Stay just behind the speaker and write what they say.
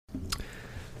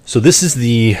So this is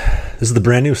the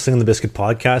brand new Sling the Biscuit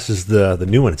podcast. This is the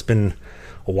new one. It's been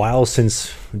a while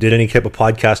since we did any type of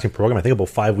podcasting program. I think about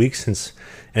 5 weeks since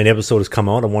any episode has come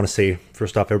out. I want to say,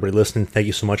 first off, everybody listening, thank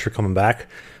you so much for coming back.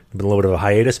 It's been a little bit of a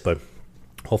hiatus, but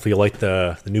hopefully you like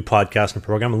the new podcasting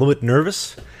program. I'm a little bit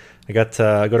nervous. I got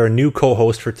our new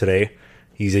co-host for today.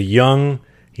 He's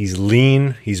he's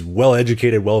lean, he's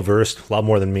well-educated, well-versed, a lot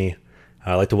more than me.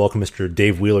 I'd like to welcome Mr.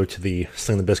 Dave Wheeler to the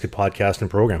Sling the Biscuit podcasting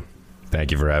program. Thank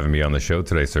you for having me on the show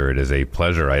today, sir. It is a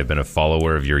pleasure. I have been a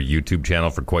follower of your YouTube channel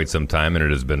for quite some time, and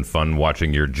it has been fun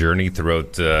watching your journey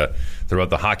throughout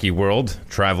the hockey world,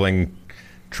 traveling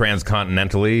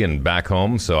transcontinentally and back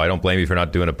home. So I don't blame you for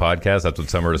not doing a podcast. That's what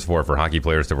summer is for hockey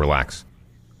players to relax.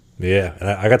 Yeah, and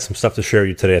I got some stuff to share with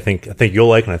you today. I think you'll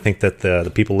like, and I think that the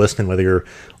people listening, whether you're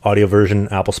audio version,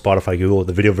 Apple, Spotify, Google,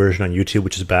 the video version on YouTube,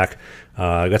 which is back,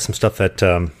 I got some stuff that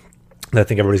I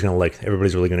think everybody's going to like.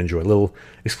 Everybody's really going to enjoy. A little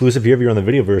exclusive here if you're on the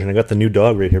video version. I got the new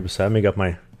dog right here beside me. I got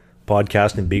my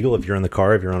podcast and Beagle. If you're in the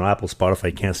car, if you're on Apple, Spotify,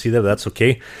 you can't see that, but that's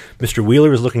okay. Mr.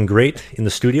 Wheeler is looking great in the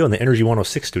studio, in the Energy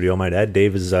 106 studio, I might add.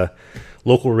 Dave is a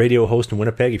local radio host in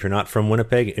Winnipeg. If you're not from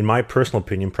Winnipeg, in my personal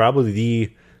opinion, probably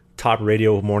the top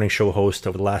radio morning show host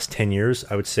over the last 10 years,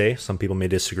 I would say. Some people may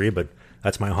disagree, but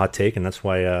that's my hot take, and that's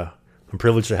why I'm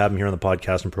privileged to have him here on the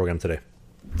podcasting program today.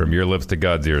 From your lips to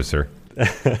God's ears, sir.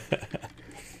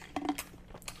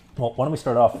 Well, why don't we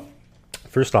start off?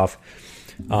 First off,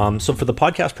 so for the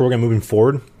podcast program moving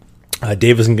forward,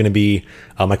 Dave isn't going to be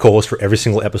my co-host for every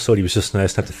single episode. He was just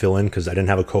nice enough to fill in because I didn't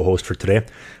have a co-host for today.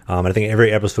 I think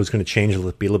every episode is going to change,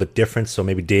 it'll be a little bit different. So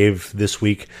maybe Dave this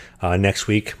week, next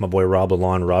week, my boy Rob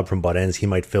Lalonde, Rob from Butt Ends, he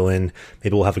might fill in.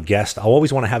 Maybe we'll have a guest. I'll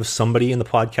always want to have somebody in the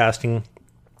podcasting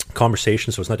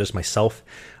conversation, so it's not just myself.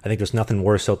 I think there's nothing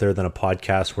worse out there than a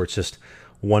podcast where it's just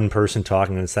one person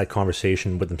talking and it's that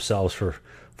conversation with themselves for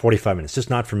 45 minutes.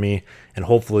 Just not for me. And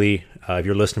hopefully, if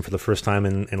you're listening for the first time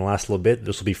in the last little bit,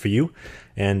 this will be for you.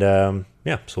 And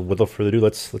so without further ado,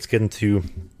 let's get into,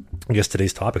 I guess,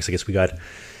 today's topics. I guess we got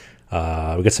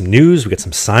some news, we got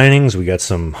some signings, we got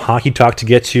some hockey talk to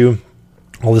get to,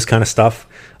 all this kind of stuff.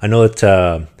 I know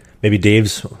that maybe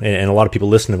Dave's and a lot of people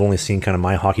listening have only seen kind of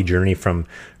my hockey journey from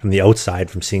the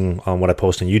outside, from seeing what I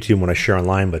post on YouTube, what I share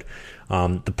online. But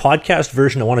the podcast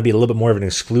version, I want to be a little bit more of an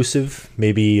exclusive.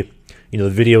 Maybe, the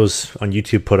videos on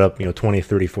YouTube put up, 20,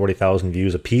 30, 40,000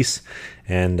 views a piece.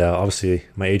 And obviously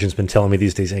my agent's been telling me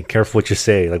these days, hey, careful what you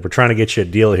say. Like, we're trying to get you a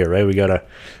deal here, right? We gotta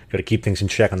keep things in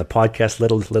check on the podcast,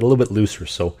 let a little bit looser.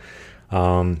 So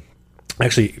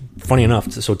actually, funny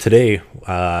enough, so today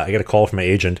I got a call from my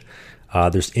agent.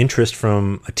 There's interest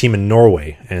from a team in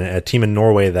Norway, and a team in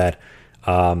Norway that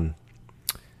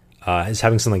is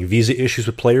having some visa issues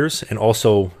with players, and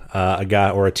also a guy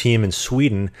or a team in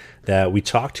Sweden that we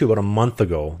talked to about a month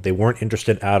ago. They weren't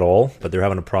interested at all, but they're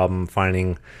having a problem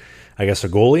finding, I guess, a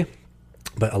goalie.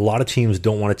 But a lot of teams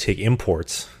don't want to take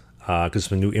imports because of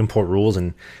the new import rules.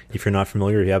 And if you're not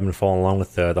familiar, if you haven't been following along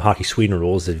with the Hockey Sweden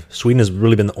rules, Sweden has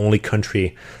really been the only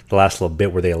country the last little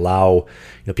bit where they allow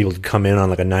people to come in on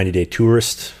like a 90-day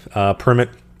tourist permit.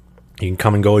 You can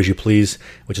come and go as you please,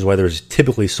 which is why there's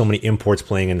typically so many imports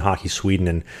playing in Hockey Sweden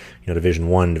and Division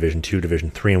 1, Division 2,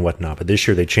 Division 3 and whatnot. But this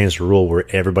year they changed the rule where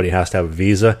everybody has to have a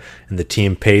visa and the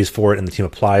team pays for it and the team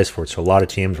applies for it. So a lot of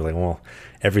teams are like, well,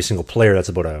 every single player, that's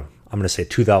about I'm going to say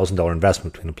 $2,000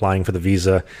 investment between applying for the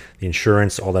visa, the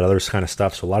insurance, all that other kind of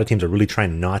stuff. So a lot of teams are really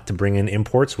trying not to bring in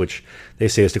imports, which they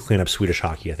say is to clean up Swedish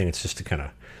hockey. I think it's just to kind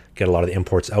of get a lot of the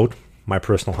imports out. My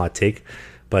personal hot take.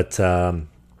 But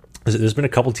there's been a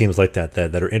couple teams like that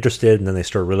are interested, and then they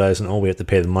start realizing, we have to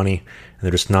pay the money, and they're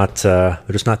just not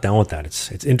down with that.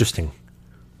 It's interesting.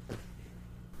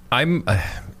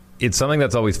 It's something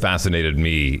that's always fascinated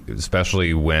me,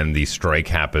 especially when the strike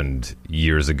happened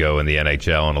years ago in the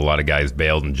NHL, and a lot of guys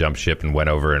bailed and jumped ship and went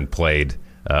over and played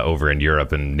over in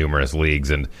Europe in numerous leagues,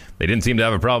 and they didn't seem to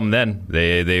have a problem then.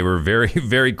 They were very,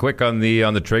 very quick on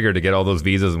the trigger to get all those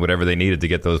visas and whatever they needed to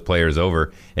get those players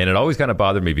over. And it always kind of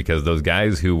bothered me because those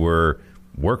guys who were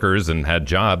workers and had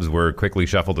jobs were quickly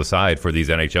shuffled aside for these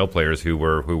NHL players who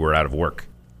were out of work.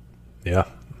 Yeah,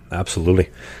 absolutely.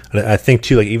 And I think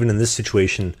too, even in this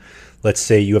situation, let's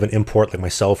say you have an import like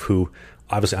myself, who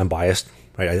obviously I'm biased.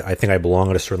 Right? I think I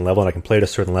belong at a certain level and I can play at a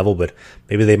certain level, but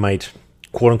maybe they might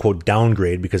quote unquote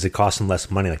downgrade because it costs them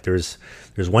less money. Like there's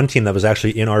one team that was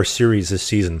actually in our series this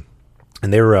season,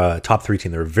 and they were a top 3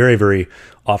 team. They're a very, very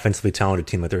offensively talented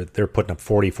team. Like they're putting up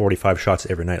 40, 45 shots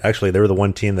every night. Actually, they were the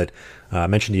one team that I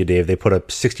mentioned to you, Dave. They put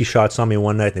up 60 shots on me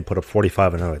one night, and they put up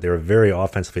 45 another. They're a very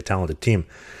offensively talented team.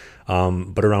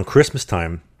 But around Christmas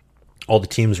time, all the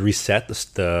teams reset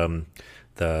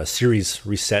the series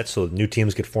resets, so new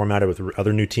teams get formatted with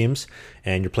other new teams,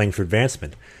 and you're playing for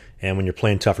advancement. And when you're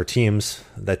playing tougher teams,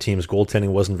 that team's goaltending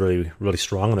wasn't really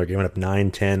strong, and they're giving up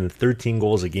 9, 10, 13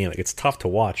 goals a game. Like, it's tough to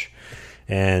watch.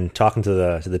 And talking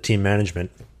to the team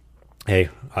management, hey,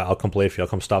 I'll come play for you. I'll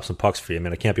come stop some pucks for you. I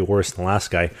mean, I can't be worse than the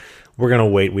last guy. We're going to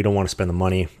wait. We don't want to spend the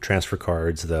money, transfer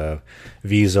cards, the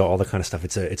visa, all that kind of stuff.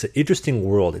 It's an interesting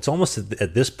world. It's almost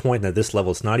at this point and at this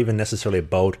level, it's not even necessarily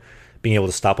about being able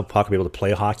to stop a puck, be able to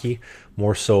play hockey,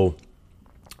 more so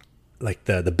like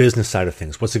the business side of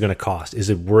things. What's it going to cost?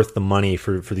 Is it worth the money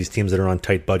for these teams that are on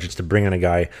tight budgets to bring in a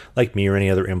guy like me or any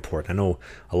other import? I know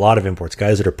a lot of imports,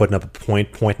 guys that are putting up a point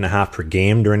and a half per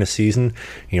game during the season,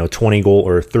 20 goal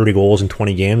or 30 goals in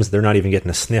 20 games. They're not even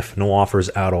getting a sniff, no offers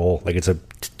at all. Like, it's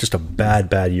just a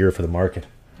bad year for the market.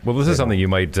 Well, this is something you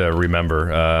might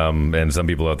remember, and some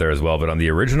people out there as well, but on the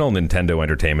original Nintendo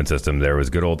Entertainment System, there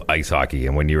was good old ice hockey.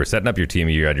 And when you were setting up your team,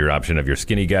 you had your option of your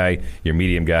skinny guy, your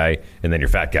medium guy, and then your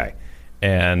fat guy.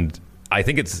 And I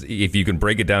think it's, if you can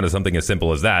break it down to something as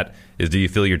simple as that, is do you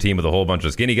fill your team with a whole bunch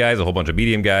of skinny guys, a whole bunch of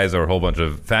medium guys, or a whole bunch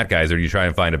of fat guys, or do you try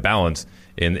and find a balance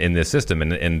in this system?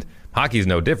 And hockey's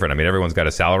no different. I mean, everyone's got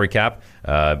a salary cap.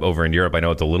 Over in Europe, I know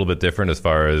it's a little bit different as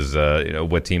far as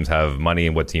what teams have money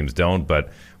and what teams don't, but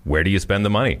where do you spend the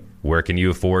money? Where can you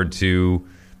afford to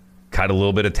cut a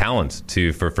little bit of talent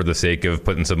for the sake of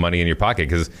putting some money in your pocket?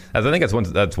 Because I think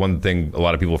that's one thing a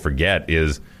lot of people forget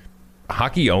is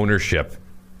hockey ownership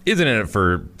isn't in it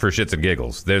for shits and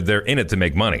giggles. They're in it to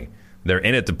make money. They're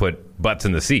in it to put butts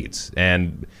in the seats.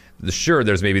 And sure,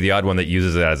 there's maybe the odd one that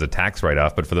uses it as a tax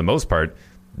write-off, but for the most part,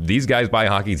 these guys buy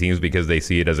hockey teams because they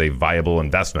see it as a viable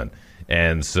investment.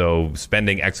 And so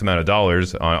spending X amount of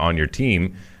dollars on your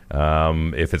team,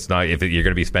 if you're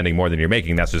going to be spending more than you're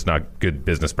making, that's just not good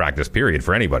business practice, period,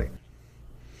 for anybody.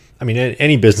 I mean,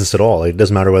 any business at all. It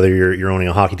doesn't matter whether you're owning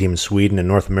a hockey team in Sweden and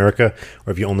North America,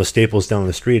 or if you own the Staples down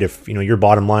the street. If your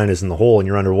bottom line is in the hole and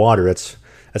you're underwater,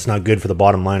 that's not good for the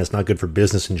bottom line. It's not good for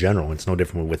business in general. It's no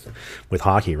different with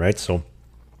hockey, right? So,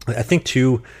 I think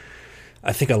too.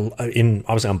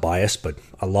 Obviously I'm biased, but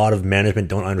a lot of management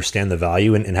don't understand the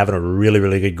value in having a really,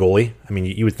 really good goalie. I mean,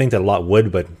 you would think that a lot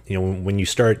would, but when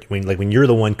you're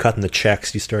the one cutting the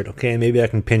checks, you start, okay, maybe I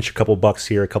can pinch a couple bucks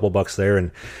here, a couple bucks there,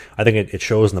 and I think it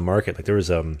shows in the market. Like there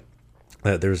was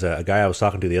a guy I was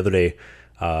talking to the other day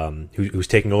who's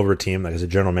taking over a team, like as a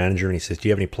general manager, and he says, "Do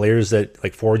you have any players that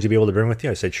like forwards you'd be able to bring with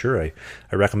you?" I said, "Sure." I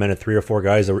recommended 3 or 4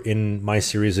 guys that were in my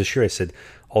series this year. I said,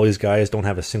 all these guys don't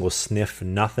have a single sniff,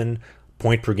 nothing.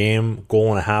 Point per game, goal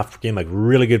and a half per game, like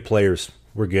really good players.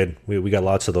 We're good. We got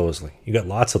lots of those. Like, you got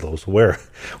lots of those. Where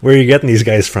are you getting these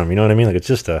guys from? You know what I mean? Like, it's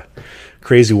just a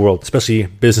crazy world, especially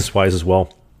business wise as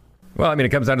well. Well, I mean, it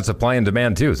comes down to supply and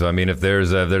demand too. So, I mean, if there's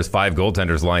 5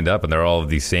 goaltenders lined up and they're all of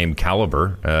the same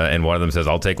caliber, and one of them says,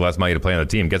 "I'll take less money to play on the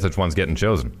team," guess which one's getting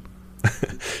chosen?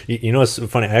 It's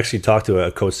funny. I actually talked to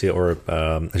a coach or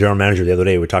a general manager the other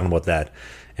day. We were talking about that,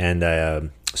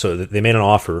 and so they made an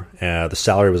offer. The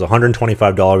salary was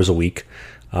 $125 a week.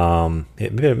 Maybe I'll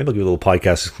give you a little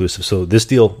podcast exclusive. So this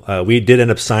deal, we did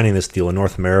end up signing this deal in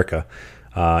North America,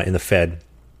 in the Fed.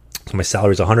 So my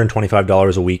salary is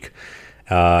 $125 a week,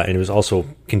 and it was also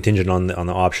contingent on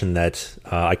the option that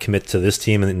I commit to this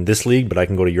team in this league, but I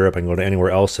can go to Europe. I can go to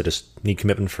anywhere else. I just need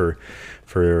commitment for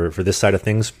this side of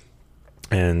things.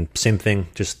 And same thing,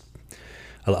 just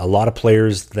a lot of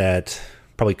players that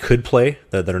probably could play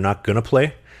that are not going to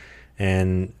play.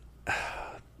 And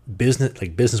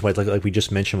business wise, like we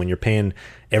just mentioned, when you're paying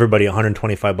everybody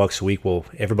 $125 a week, well,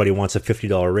 everybody wants a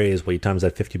 $50 raise. Well, you times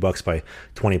that $50 by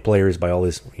 20 players, by all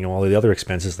this, all the other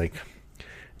expenses. Like,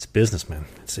 it's business, man.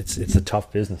 It's a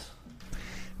tough business.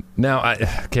 Now,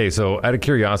 so out of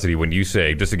curiosity, when you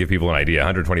say, just to give people an idea,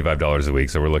 $125 a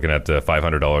week, so we're looking at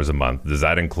 $500 a month. Does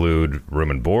that include room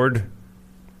and board?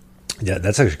 Yeah,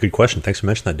 that's actually a good question. Thanks for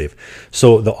mentioning that, Dave.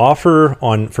 So the offer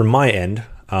for my end.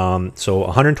 So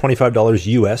 $125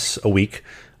 US a week,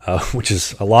 which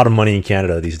is a lot of money in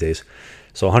Canada these days.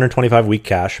 So $125 a week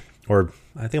cash, or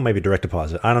I think it might be direct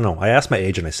deposit. I don't know. I asked my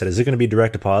agent, I said, "Is it going to be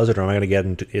direct deposit, or am I going to get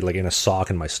into it like in a sock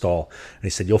in my stall?" And he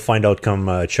said, "You'll find out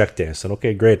come check day." I said,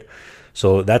 "Okay, great."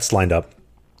 So that's lined up.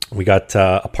 We got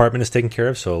apartment is taken care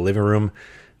of. So living room,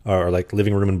 or like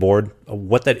living room and board.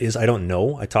 What that is, I don't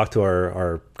know. I talked to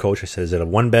our coach. I said, "Is it a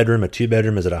 1-bedroom, a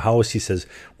 2-bedroom? Is it a house?" He says,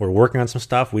 "We're working on some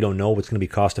stuff. We don't know what's going to be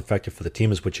cost effective for the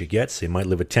team is what you get." So you might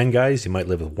live with 10 guys. You might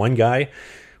live with 1 guy.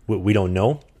 We don't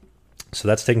know. So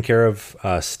that's taken care of.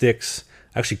 Sticks.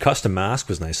 Actually, custom mask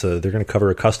was nice. So they're going to cover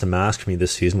a custom mask for me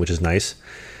this season, which is nice.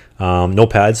 No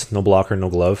pads, no blocker, no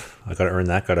glove. I got to earn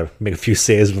that. Got to make a few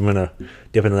saves if I'm going to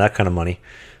dip into that kind of money.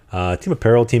 Team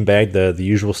apparel, team bag, the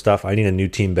usual stuff. I need a new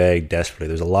team bag desperately.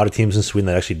 There's a lot of teams in Sweden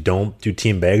that actually don't do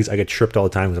team bags. I get tripped all the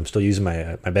time because I'm still using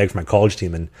my bag for my college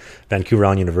team in Vancouver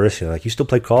Island University. They're like, you still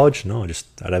play college? No, I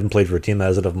haven't played for a team that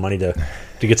has enough money to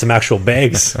get some actual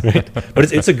bags. Right?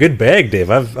 But it's a good bag, Dave.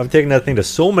 I've taken that thing to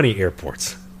so many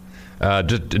airports.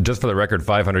 Just for the record,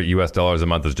 $500 a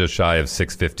month is just shy of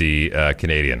 $650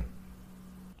 Canadian.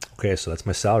 Okay, so that's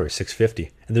my salary,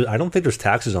 $650, and I don't think there's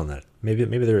taxes on that. Maybe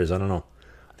there is. I don't know.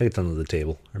 I think it's under the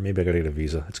table, or maybe I got to get a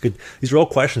visa. It's good. These are all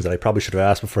questions that I probably should have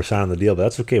asked before signing the deal, but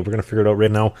that's okay. We're going to figure it out right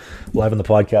now, live on the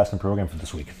podcast and program for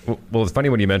this week. Well, it's funny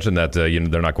when you mentioned that they're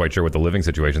not quite sure what the living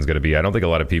situation is going to be. I don't think a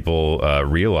lot of people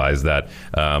realize that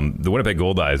the Winnipeg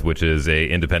Goldeyes, which is a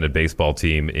independent baseball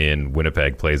team in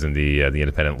Winnipeg, plays in the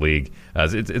independent league.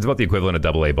 It's about the equivalent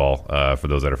of AA ball for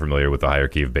those that are familiar with the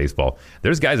hierarchy of baseball.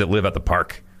 There's guys that live at the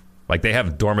park. Like, they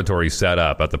have dormitories set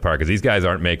up at the park because these guys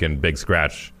aren't making big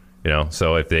scratch,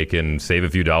 So if they can save a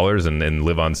few dollars and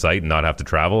live on site and not have to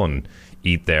travel and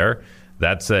eat there,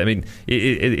 that's,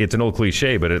 it's an old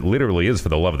cliche, but it literally is for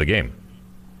the love of the game.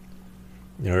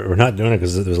 We're not doing it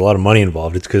because there's a lot of money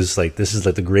involved. It's because, this is,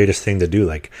 the greatest thing to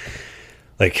do.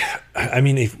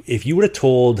 If you would have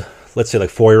told, let's say,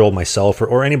 4-year-old myself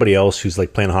or anybody else who's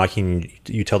playing hockey, and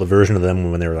you tell the version of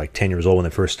them when they were 10 years old when they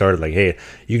first started, hey,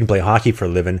 you can play hockey for a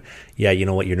living. Yeah, you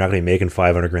know what? You're not going to be making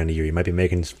 $500,000 a year. You might be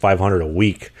making $500 a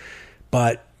week,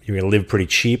 but you're going to live pretty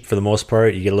cheap for the most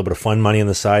part. You get a little bit of fun money on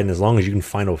the side, and as long as you can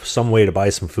find some way to buy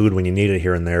some food when you need it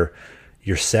here and there,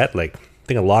 you're set. I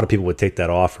think a lot of people would take that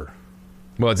offer.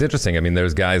 Well, it's interesting.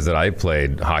 There's guys that I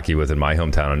played hockey with in my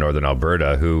hometown in northern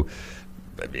Alberta who,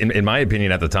 in my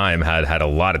opinion, at the time, had a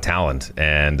lot of talent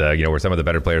and, were some of the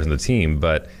better players on the team.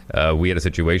 But we had a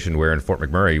situation where in Fort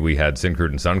McMurray, we had Syncrude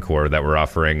and Suncor that were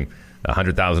offering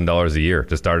 $100,000 a year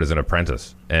to start as an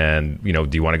apprentice. And, do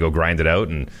you want to go grind it out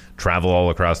and travel all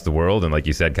across the world and, like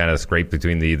you said, kind of scrape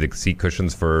between the seat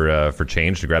cushions for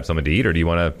change to grab something to eat? Or do you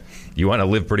want to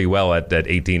live pretty well at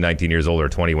 18, 19 years old or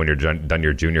 20 when you're done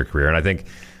your junior career? And I think,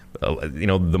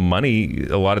 the money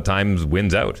a lot of times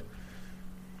wins out.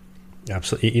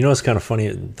 Absolutely. It's kind of funny,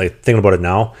 thinking about it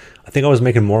now. I think I was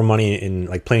making more money in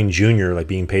playing junior,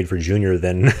 being paid for junior,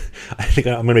 than I think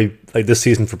I'm going to be this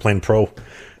season for playing pro.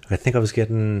 I think I was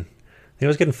getting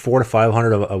 $400 to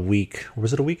 $500 a week. Or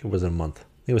was it a week or was it a month?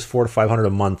 I think it was $400 to $500 a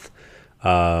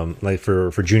month,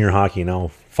 for junior hockey.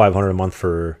 Now $500 a month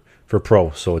for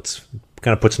pro. So it's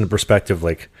kind of puts into perspective,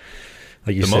 the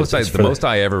most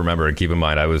I ever remember, and keep in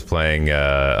mind I was playing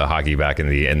hockey back in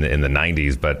the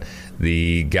 90s, but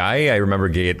the guy I remember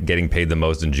getting paid the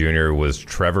most in junior was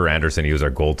Trevor Anderson. He was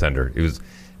our goaltender. He was,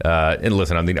 and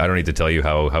listen, I don't need to tell you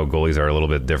how goalies are a little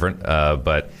bit different,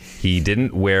 but he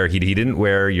didn't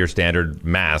wear your standard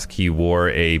mask. He wore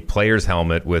a player's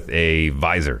helmet with a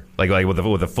visor, like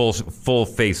with a full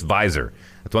face visor.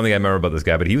 That's one thing I remember about this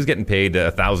guy. But he was getting paid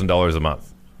 $1,000 a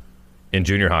month in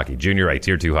junior hockey, junior A,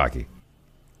 Tier 2 hockey.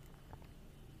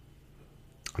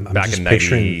 Back in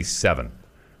 97.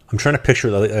 I'm trying to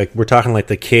picture, we're talking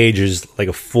the cage is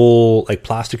a full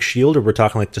plastic shield, or we're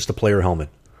talking just a player helmet?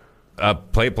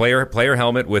 Player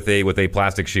helmet with a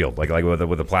plastic shield, with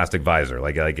a plastic visor,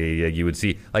 you would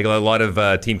see a lot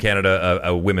of Team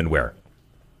Canada women wear.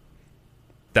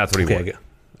 That's what he wore.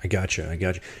 I got you.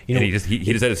 And he just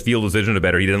had his field of vision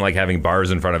better. He didn't like having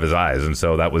bars in front of his eyes, and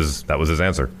so that was his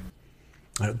answer.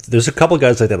 There's a couple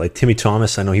guys like that, like Timmy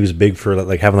Thomas. I know he was big for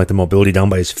having the mobility down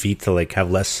by his feet to have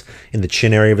less in the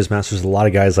chin area of his mask. There's a lot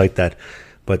of guys like that,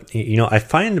 but I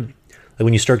find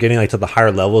when you start getting to the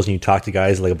higher levels and you talk to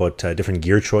guys about different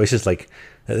gear choices, they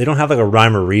don't have a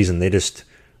rhyme or reason. They just,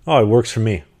 it works for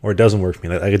me or it doesn't work for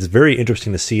me. It's very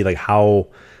interesting to see how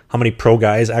many pro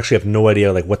guys actually have no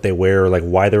idea what they wear or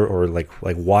why they're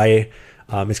why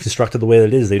it's constructed the way that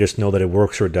it is. They just know that it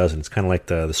works or it doesn't. It's kind of like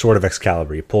the sword of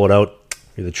Excalibur. You pull it out.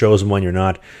 You're the chosen one. You're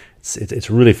not. It's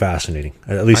really fascinating.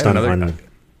 At least I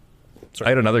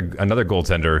had another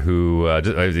goaltender who,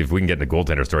 if we can get into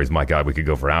goaltender stories, my God, we could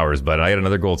go for hours. But I had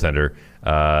another goaltender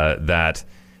that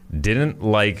didn't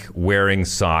like wearing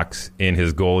socks in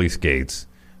his goalie skates,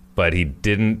 but he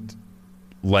didn't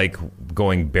like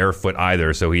going barefoot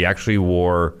either. So he actually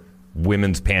wore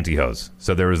women's pantyhose.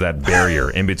 So there was that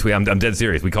barrier in between. I'm dead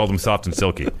serious. We called them soft and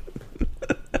silky.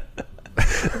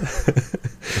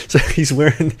 So he's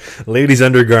wearing ladies'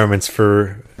 undergarments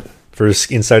for his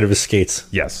inside of his skates.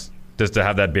 Yes, just to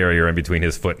have that barrier in between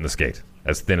his foot and the skate,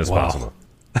 as thin as possible.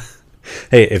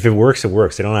 Hey, if it works, it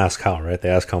works. They don't ask how, right? They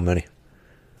ask how many.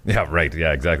 Yeah, right.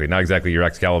 Yeah, exactly. Not exactly your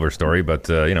Excalibur story, but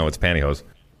it's pantyhose.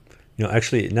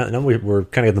 Actually, now we're kind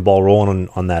of getting the ball rolling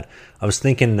on that. I was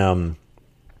thinking,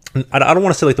 I don't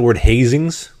want to say like the word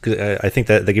hazings, because I think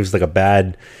that gives like a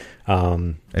bad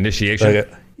initiation. Like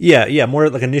yeah, more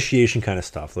like initiation kind of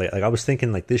stuff. Like I was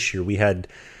thinking like this year we had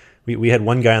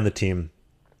one guy on the team.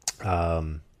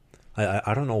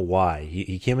 I don't know why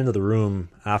he came into the room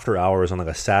after hours on like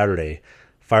a Saturday,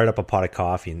 fired up a pot of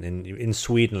coffee, and in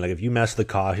Sweden, like if you mess with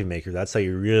the coffee maker, that's how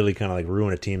you really kind of like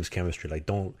ruin a team's chemistry. Like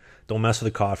don't mess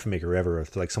with the coffee maker ever,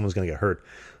 if like someone's gonna get hurt.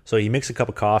 So he makes a cup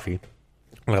of coffee,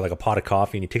 like a pot of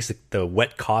coffee, and he takes the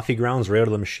wet coffee grounds right out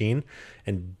of the machine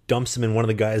and dumps them in one of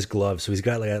the guy's gloves. So he's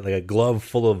got like a glove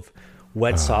full of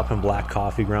wet sopping black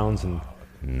coffee grounds, and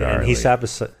he sat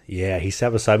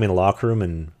beside me in the locker room,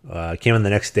 and came in the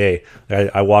next day.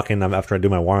 I walk in after I do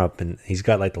my warm up, and he's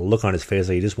got like the look on his face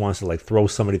like he just wants to like throw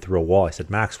somebody through a wall. I said,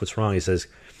 Max, what's wrong? He says,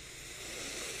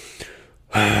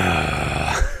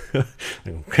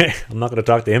 okay, I'm not going to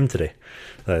talk to him today.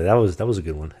 That was a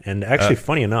good one. And actually,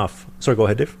 funny enough, sorry, go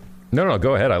ahead, Dave. No,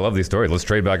 go ahead. I love these stories. Let's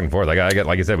trade back and forth. Like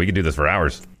I said, we could do this for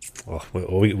hours. Well,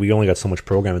 we only got so much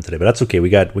programming today, but that's okay. We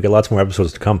got lots more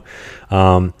episodes to come.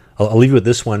 I'll leave you with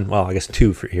this one. Well, I guess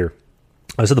two for here.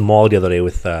 I was at the mall the other day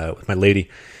with my lady,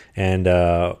 and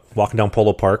walking down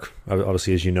Polo Park,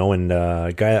 obviously, as you know, and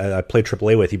a guy I played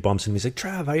AAA with, he bumps in. He's like,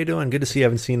 Trav, how you doing? Good to see you. I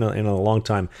haven't seen you in a long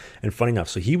time. And funny enough,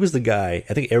 so he was the guy,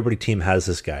 I think everybody team has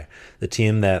this guy, the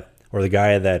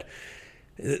guy that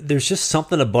there's just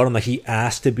something about him that he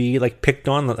asked to be like picked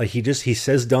on. Like he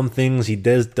says dumb things, he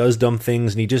does dumb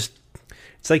things, and it's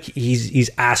like he's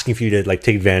asking for you to like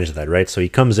take advantage of that, right? So he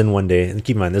comes in one day, and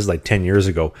keep in mind this is like 10 years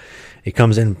ago. He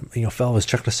comes in, fellas,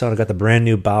 check this out. I got the brand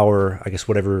new Bauer, I guess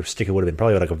whatever stick it would have been,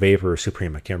 probably like a Vapor or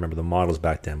Supreme. I can't remember the models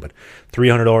back then, but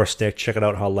 $300 stick. Check it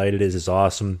out, how light it is. It's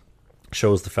awesome.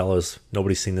 Shows the fellas.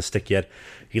 Nobody's seen the stick yet.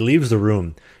 He leaves the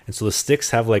room, and so the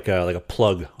sticks have like a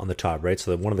plug on the top, right?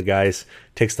 So that one of the guys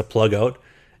takes the plug out,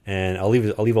 and I'll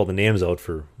leave all the names out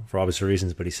for obvious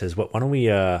reasons. But he says, why don't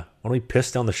we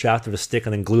piss down the shaft of a stick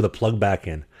and then glue the plug back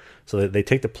in? So they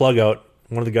take the plug out.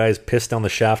 One of the guys pissed down the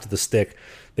shaft of the stick.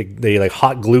 They like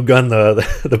hot glue gun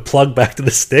the plug back to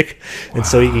the stick, and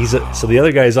so so the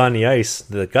other guy's on the ice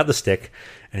that got the stick,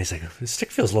 and he's like, the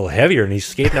stick feels a little heavier, and he's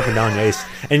skating up and down the ice.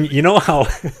 And you know how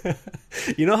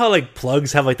like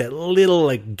plugs have like that little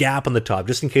like gap on the top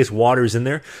just in case water's in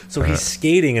there. So he's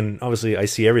skating, and obviously I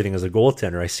see everything as a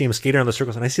goaltender. I see him skating around the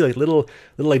circles, and I see like little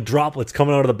like droplets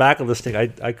coming out of the back of the stick.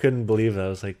 I couldn't believe it. I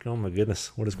was like, oh my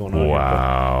goodness, what is going on?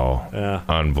 Wow. Here? Yeah.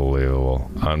 Unbelievable.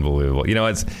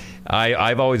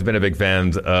 I've always been a big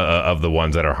fan of the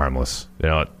ones that are harmless.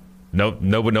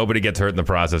 Nobody gets hurt in the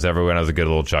process. Everyone has a good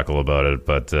little chuckle about it.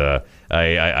 But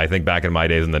I think back in my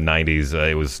days in the 90s,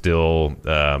 it was still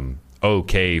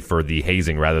okay for the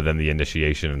hazing rather than the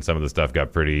initiation, and some of the stuff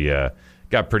got pretty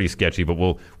sketchy. But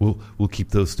we'll keep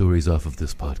those stories off of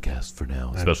this podcast for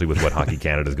now, especially with what Hockey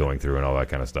Canada is going through and all that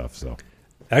kind of stuff. So.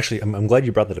 Actually, I'm glad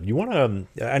you brought that up. You want to?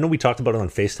 I know we talked about it on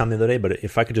FaceTime the other day, but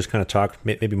if I could just kind of talk,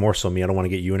 maybe more so me. I don't want to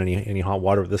get you in any hot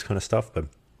water with this kind of stuff, but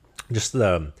just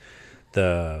the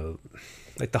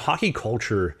hockey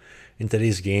culture in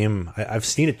today's game. I've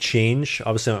seen it change.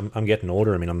 Obviously, I'm getting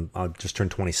older. I mean, I've just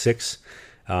turned 26.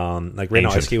 Like right now,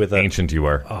 I skate with ancient. You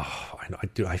are. Oh, I know. I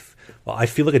do. I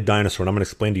feel like a dinosaur, and I'm going to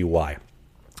explain to you why.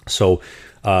 So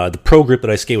the pro group that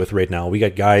I skate with right now, we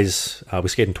got guys, we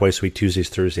skate twice a week, Tuesdays,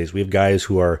 Thursdays. We have guys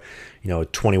who are,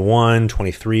 21,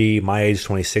 23, my age,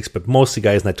 26, but mostly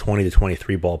guys in that 20 to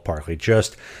 23 ballpark. Like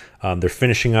just, they're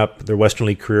finishing up their Western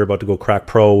League career, about to go crack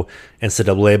pro,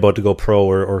 NCAA about to go pro,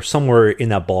 or somewhere in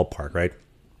that ballpark, right?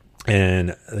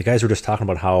 And the guys were just talking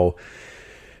about how,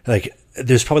 like,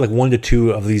 there's probably like 1 to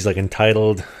 2 of these like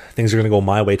entitled things are going to go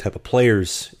my way type of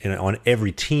players on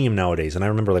every team nowadays. And I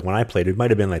remember like when I played, it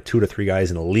might have been like 2 to 3 guys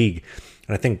in a league.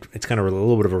 And I think it's kind of a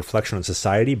little bit of a reflection on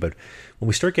society. But when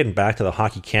we start getting back to the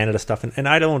Hockey Canada stuff, and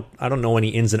I don't know any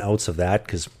ins and outs of that,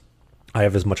 because I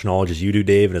have as much knowledge as you do,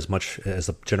 Dave, and as much as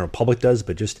the general public does.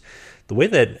 But just the way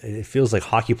that it feels like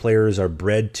hockey players are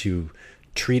bred to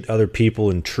treat other people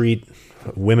and treat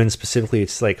women specifically,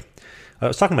 it's like, I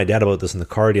was talking to my dad about this in the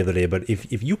car the other day, but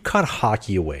if you cut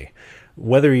hockey away,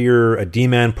 whether you're a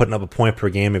D-man putting up a point per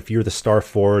game, if you're the star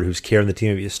forward who's carrying the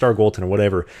team, if you're a star goaltender,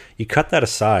 whatever, you cut that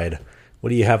aside,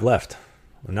 what do you have left?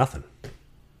 Nothing.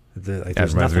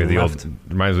 Reminds me of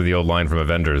the old line from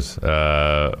Avengers.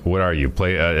 What are you?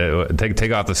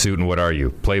 Take off the suit, and what are you?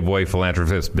 Playboy,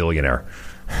 philanthropist, billionaire.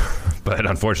 But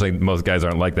unfortunately, most guys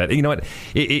aren't like that. You know what?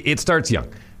 It starts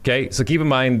young. Okay, so keep in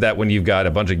mind that when you've got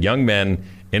a bunch of young men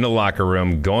in a locker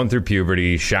room, going through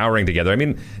puberty, showering together. I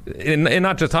mean, and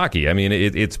not just hockey. I mean,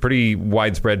 it's pretty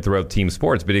widespread throughout team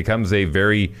sports, but it becomes a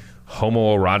very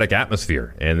homoerotic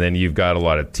atmosphere. And then you've got a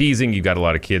lot of teasing. You've got a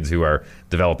lot of kids who are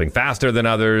developing faster than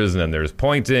others. And then there's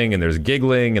pointing, and there's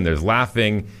giggling, and there's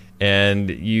laughing. And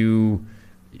you're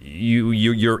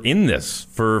in this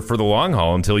for the long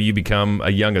haul until you become a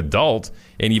young adult.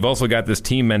 And you've also got this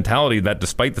team mentality that,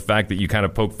 despite the fact that you kind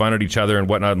of poke fun at each other and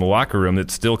whatnot in the locker room,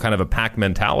 it's still kind of a pack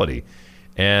mentality.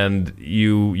 And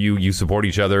you support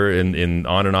each other in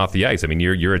on and off the ice. I mean,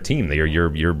 you're a team.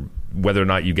 You're whether or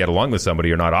not you get along with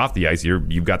somebody or not off the ice,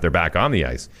 you've got their back on the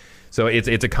ice. So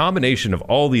it's a combination of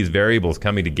all these variables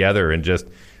coming together and just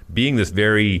being this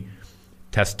very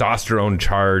testosterone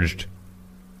charged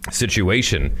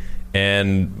situation.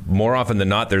 And more often than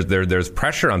not, there's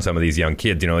pressure on some of these young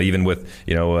kids. Even with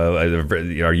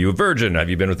are you a virgin? Have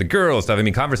you been with a girl? Stuff. I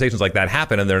mean, conversations like that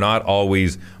happen, and they're not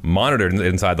always monitored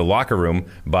inside the locker room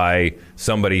by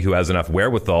somebody who has enough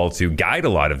wherewithal to guide a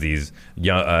lot of these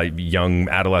young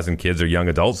adolescent kids or young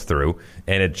adults through.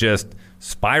 And it just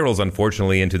spirals,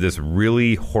 unfortunately, into this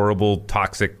really horrible,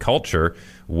 toxic culture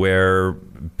where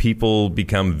people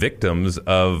become victims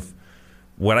of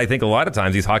what I think a lot of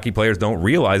times these hockey players don't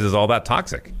realize is all that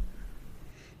toxic.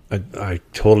 I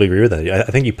totally agree with that.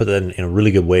 I think you put that in a really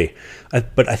good way.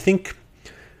 But I think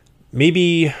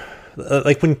maybe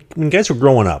like when guys are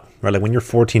growing up, right? Like when you're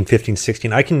 14, 15,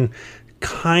 16, I can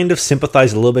kind of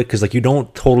sympathize a little bit because like you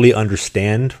don't totally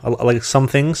understand like some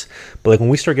things. But like when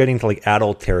we start getting to like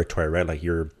adult territory, right? Like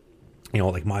you're,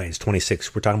 like my age,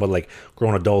 26. We're talking about like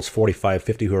grown adults, 45,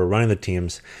 50 who are running the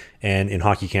teams. And in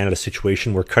Hockey Canada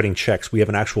situation, we're cutting checks. We have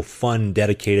an actual fund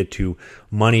dedicated to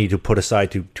money to put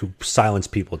aside to silence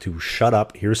people, to shut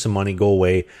up. Here's some money, go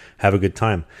away, have a good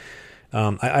time.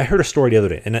 I heard a story the other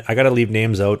day, and I got to leave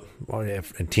names out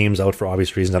and teams out for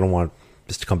obvious reasons. I don't want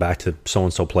this to come back to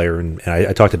so-and-so player. And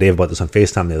I talked to Dave about this on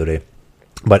FaceTime the other day.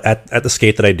 But at the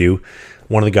skate that I do,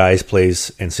 one of the guys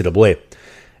plays NCAA.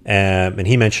 And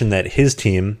he mentioned that his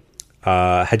team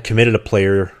had committed a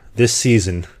player this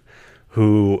season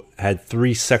who had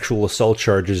 3 sexual assault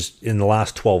charges in the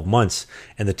last 12 months,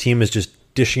 and the team is just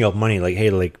dishing out money like, hey,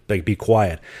 like be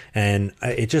quiet. And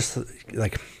it just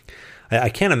like I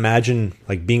can't imagine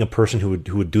like being a person who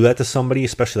would do that to somebody,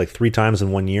 especially like 3 times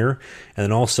in 1 year, and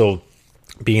then also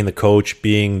being the coach,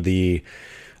 being the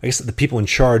people in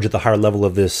charge at the higher level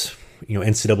of this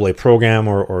NCAA program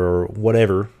or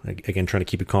whatever, again, trying to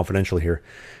keep it confidential here,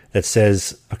 that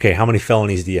says, okay, how many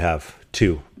felonies do you have?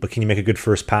 2. But can you make a good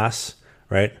first pass,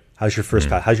 right? How's your first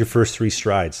pass? How's your first 3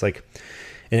 strides? Like,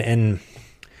 and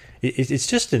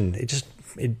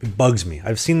it bugs me.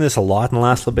 I've seen this a lot in the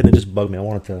last little bit, and it just bugged me. I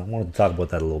wanted to talk about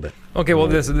that a little bit. Okay, well,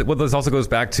 this also goes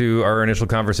back to our initial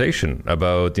conversation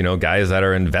about, guys that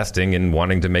are investing and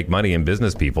wanting to make money and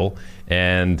business people,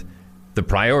 and the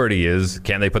priority is,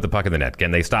 can they put the puck in the net?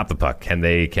 Can they stop the puck? Can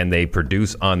they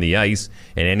produce on the ice?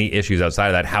 And any issues outside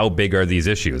of that, how big are these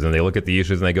issues? And they look at the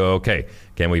issues and they go, okay,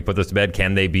 can we put this to bed?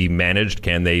 Can they be managed?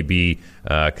 Can they be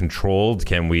controlled?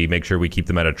 Can we make sure we keep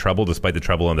them out of trouble despite the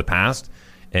trouble in the past?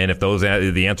 And if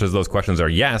the answers to those questions are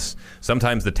yes,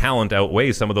 sometimes the talent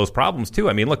outweighs some of those problems too.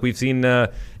 I mean, look, we've seen, the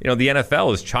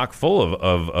NFL is chock full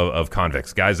of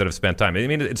convicts, guys that have spent time. I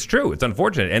mean, it's true. It's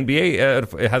unfortunate.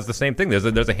 NBA has the same thing.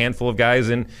 There's a handful of guys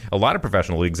in a lot of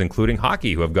professional leagues, including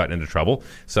hockey, who have gotten into trouble.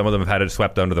 Some of them have had it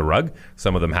swept under the rug.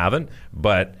 Some of them haven't.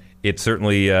 But it's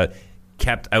certainly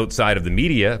kept outside of the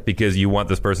media because you want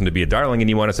this person to be a darling and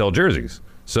you want to sell jerseys.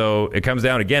 So it comes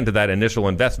down again to that initial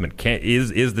investment.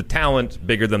 Is the talent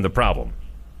bigger than the problem?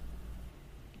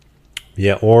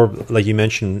 Yeah, or like you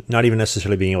mentioned, not even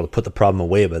necessarily being able to put the problem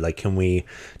away, but like, do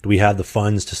we have the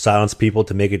funds to silence people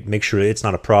to make sure it's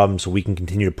not a problem, so we can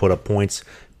continue to put up points,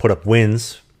 put up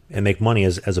wins, and make money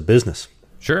as a business?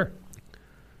 Sure.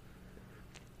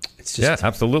 It's just, yeah,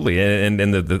 absolutely. And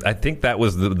I think that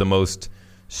was the most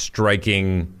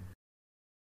striking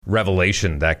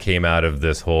revelation that came out of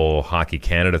this whole Hockey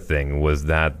Canada thing, was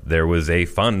that there was a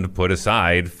fund put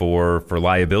aside for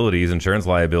liabilities, insurance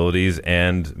liabilities,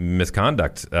 and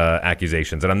misconduct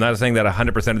accusations. And I'm not saying that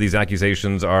 100% of these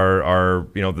accusations are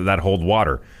that hold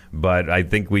water, but I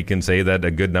think we can say that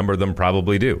a good number of them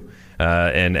probably do.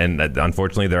 And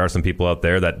unfortunately, there are some people out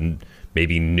there that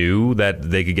maybe knew that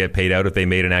they could get paid out if they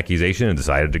made an accusation and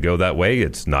decided to go that way.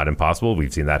 It's not impossible.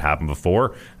 We've seen that happen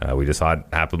before. We just saw it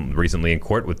happen recently in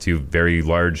court with 2 very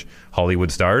large Hollywood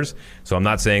stars. So I'm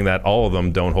not saying that all of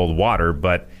them don't hold water,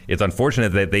 but it's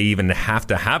unfortunate that they even have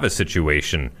to have a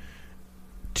situation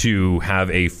to have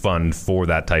a fund for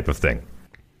that type of thing.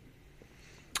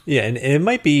 Yeah, and it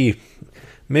might be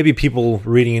maybe people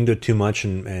reading into it too much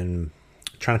and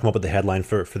trying to come up with the headline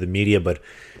for the media, but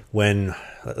when,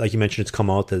 like you mentioned, it's come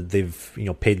out that they've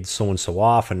paid so and so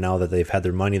off, and now that they've had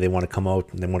their money, they want to come out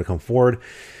and they want to come forward.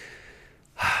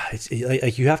 It's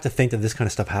like you have to think that this kind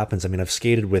of stuff happens. I mean, I've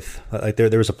skated with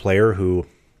there was a player who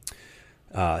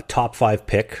top 5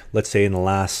 pick, let's say in the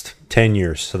last 10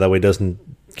 years, so that way it doesn't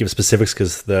give specifics,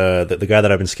 because the guy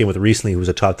that I've been skating with recently, who was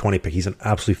a top 20 pick, he's an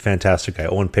absolutely fantastic guy.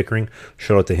 Owen Pickering,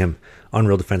 shout out to him.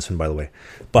 Unreal defenseman, by the way.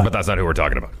 But that's not who we're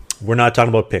talking about. We're not talking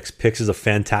about Picks. Picks is a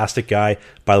fantastic guy.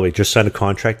 By the way, just signed a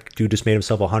contract. Dude just made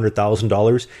himself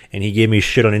 $100,000, and he gave me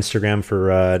shit on Instagram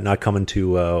for not coming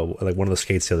to like one of the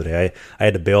skates the other day. I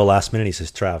had to bail last minute. He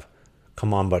says, "Trav,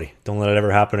 come on, buddy. Don't let it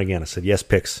ever happen again." I said, "Yes,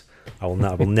 Picks. I will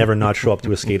never not show up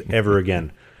to a skate ever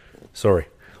again." Sorry.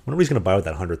 I wonder what he's going to buy with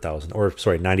that 100,000, or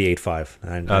sorry, 98.5.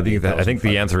 I think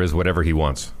the answer is whatever he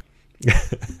wants.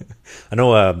 I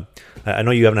know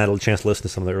you haven't had a chance to listen to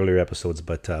some of the earlier episodes,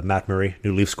 but Matt Murray,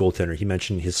 new Leafs goaltender, he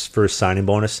mentioned his first signing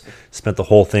bonus, spent the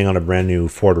whole thing on a brand new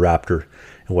Ford Raptor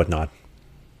and whatnot.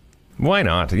 Why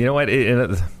not? You know what?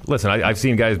 Listen, I've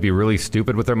seen guys be really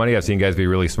stupid with their money. I've seen guys be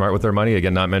really smart with their money.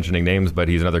 Again, not mentioning names, but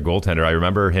he's another goaltender. I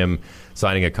remember him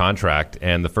signing a contract,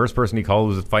 and the first person he called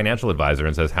was a financial advisor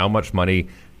and says, how much money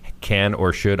can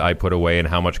or should I put away, and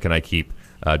how much can I keep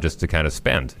just to kind of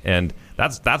spend? And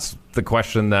that's the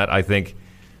question that I think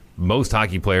most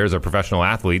hockey players or professional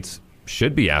athletes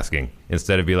should be asking,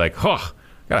 instead of be like, got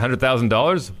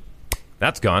 $100,000?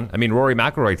 That's gone. I mean, Rory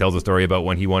McIlroy tells a story about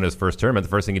when he won his first tournament. The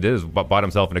first thing he did is bought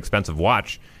himself an expensive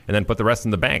watch and then put the rest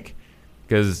in the bank,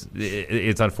 because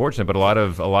it's unfortunate, but a lot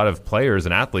of players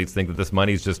and athletes think that this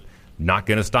money's just not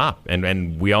going to stop.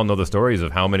 And we all know the stories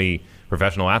of how many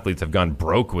professional athletes have gone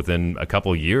broke within a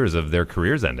couple of years of their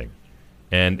careers ending.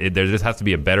 And there just has to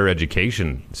be a better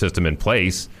education system in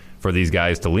place for these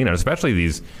guys to lean on, especially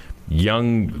these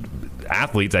young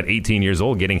athletes at 18 years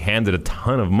old getting handed a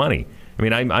ton of money. I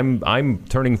mean, I'm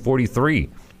turning 43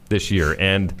 this year,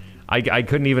 and I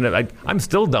couldn't even. I'm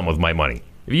still done with my money.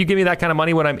 If you give me that kind of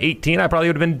money when I'm 18, I probably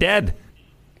would have been dead.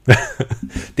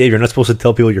 Dave, you're not supposed to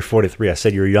tell people you're 43. I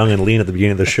said you're young and lean at the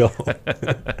beginning of the show.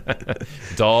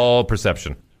 It's all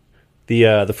perception.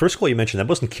 The first goal you mentioned, that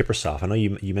wasn't Kiprusoff. I know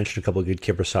you mentioned a couple of good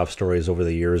Kiprusoff stories over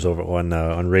the years over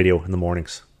on radio in the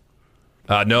mornings.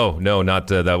 No, not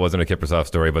that wasn't a Kiprusoff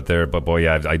story, but boy,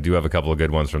 yeah, I do have a couple of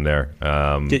good ones from there.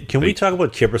 Can we talk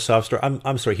about Kiprusoff's story?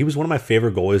 I'm sorry, he was one of my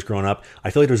favorite goalies growing up. I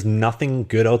feel like there's nothing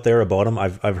good out there about him.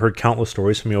 I've heard countless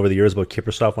stories from you over the years about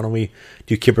Kiprusoff. Why don't we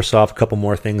do Kiprusoff, a couple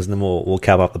more things, and then we'll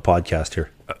cap off the podcast here.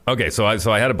 Okay, so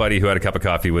I had a buddy who had a cup of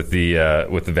coffee with the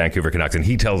Vancouver Canucks, and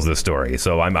he tells this story.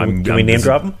 So Can we name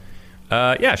drop him?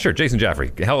 Yeah, sure. Jason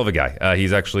Jaffrey, hell of a guy.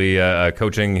 He's actually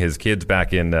coaching his kids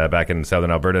back in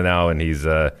Southern Alberta now, and he's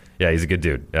a good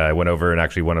dude. Went over and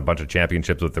actually won a bunch of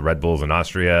championships with the Red Bulls in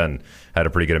Austria, and had a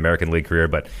pretty good American League career.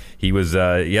 But he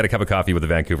had a cup of coffee with the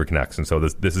Vancouver Canucks, and so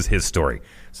this is his story.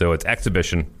 So it's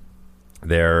exhibition.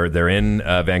 They're in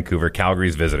Vancouver.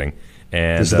 Calgary's visiting.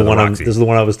 And this is the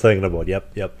one I was thinking about.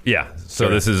 Yep. Yeah. So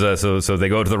this is so they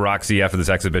go to the Roxy after this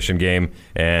exhibition game,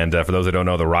 and for those that don't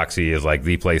know, the Roxy is like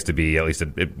the place to be. At least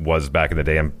it was back in the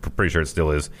day. I'm pretty sure it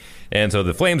still is. And so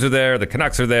the Flames are there, the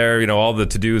Canucks are there. You know, all the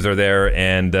to-dos are there,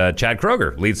 and Chad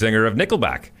Kroeger, lead singer of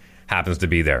Nickelback, happens to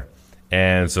be there.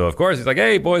 And so of course he's like,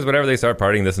 "Hey boys," whatever. They start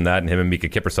partying, this and that, and him and Mika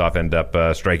Kiprusoff end up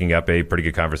striking up a pretty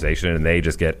good conversation, and they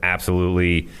just get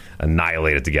absolutely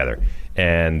annihilated together.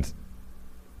 And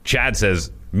Chad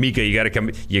says, "Mika, you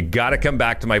got to come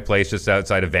back to my place just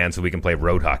outside of Van so we can play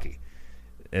road hockey."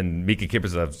 And Mika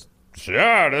Kiprusoff, "Sure,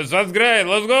 that sounds great.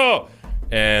 Let's go."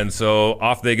 And so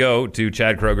off they go to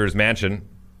Chad Kroeger's mansion,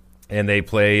 and they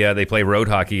play road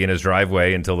hockey in his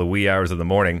driveway until the wee hours of the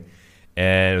morning.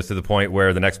 And it was to the point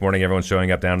where the next morning everyone's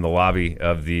showing up down in the lobby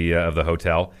of the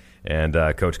hotel, and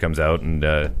coach comes out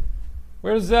and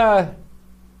where's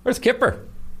Kipper?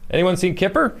 Anyone seen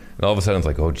Kipper? And all of a sudden it's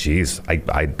like, oh geez, I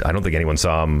don't think anyone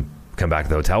saw him come back to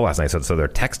the hotel last night. So they're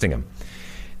texting him,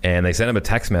 and they send him a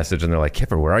text message, and they're like,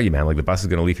 "Kipper, where are you, man? Like the bus is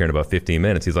going to leave here in about 15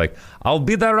 minutes." He's like, "I'll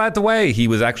be there right away." He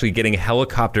was actually getting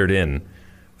helicoptered in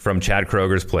from Chad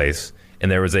Kroeger's place, and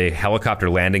there was a helicopter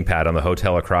landing pad on the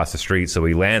hotel across the street. So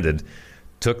he landed,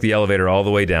 took the elevator all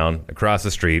the way down across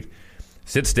the street,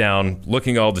 sits down,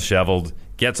 looking all disheveled,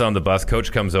 gets on the bus.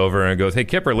 Coach comes over and goes, "Hey,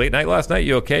 Kipper, late night last night,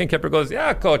 you okay?" And Kipper goes,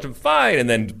 "Yeah, coach, I'm fine." And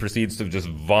then proceeds to just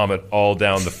vomit all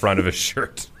down the front of his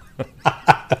shirt.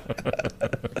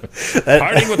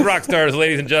 Partying with rock stars,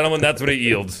 ladies and gentlemen, that's what it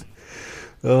yields.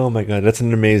 Oh my god, that's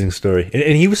an amazing story.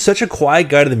 And he was such a quiet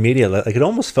guy to the media. Like it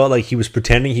almost felt like he was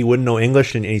pretending he wouldn't know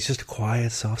English, and he's just a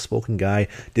quiet, soft-spoken guy.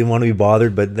 Didn't want to be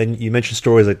bothered. But then you mention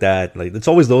stories like that. Like it's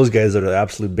always those guys that are the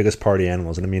absolute biggest party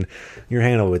animals. And I mean, you're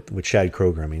hanging out with Chad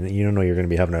Kroger. I mean, you don't know you're going to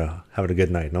be having a good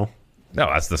night, no? No,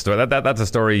 that's the story. That's a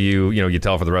story you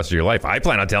tell for the rest of your life. I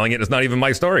plan on telling it. It's not even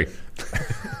my story.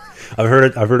 I've heard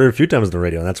it a few times on the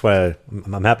radio, and that's why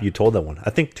I'm happy you told that one. I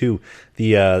think too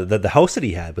the house that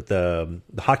he had with the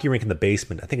hockey rink in the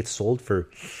basement. I think it sold for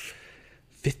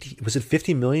 50. Was it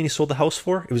 50 million? He sold the house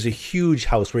for. It was a huge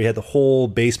house where he had the whole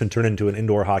basement turned into an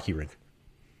indoor hockey rink.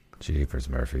 Jeepers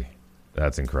Murphy,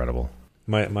 that's incredible.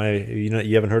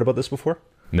 You haven't heard about this before?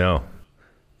 No.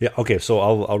 Yeah. Okay. So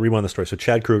I'll rewind the story. So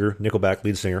Chad Kroger, Nickelback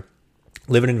lead singer,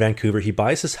 living in Vancouver, he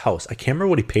buys this house. I can't remember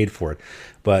what he paid for it,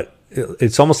 but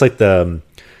it's almost like the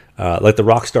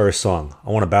Rockstar song. I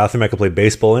want a bathroom I can play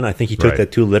baseball in. I think he took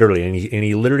that too literally, and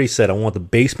he literally said, "I want the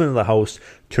basement of the house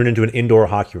turned into an indoor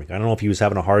hockey rink." I don't know if he was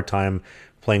having a hard time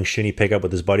playing shinny pickup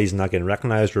with his buddies and not getting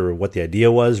recognized, or what the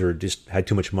idea was, or just had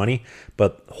too much money.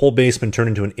 But the whole basement turned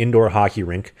into an indoor hockey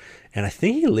rink. And I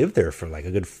think he lived there for like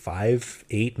a good 5,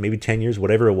 8, maybe 10 years,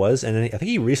 whatever it was. And then I think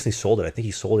he recently sold it. I think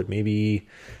he sold it maybe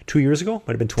 2 years ago.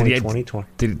 Might have been 2020.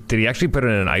 Did he actually put it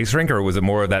in an ice rink, or was it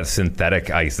more of that synthetic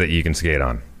ice that you can skate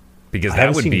on? Because I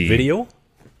haven't seen video.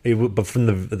 But from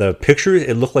the picture,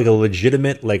 it looked like a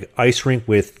legitimate like ice rink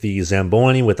with the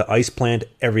Zamboni, with the ice plant,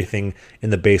 everything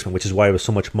in the basement, which is why it was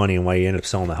so much money and why he ended up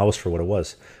selling the house for what it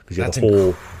was. Because you had the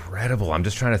whole incredible. I'm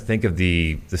just trying to think of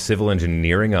the civil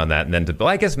engineering on that, and then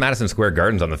I guess Madison Square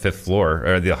Garden's on the 5th floor,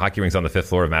 or the hockey rink's on the 5th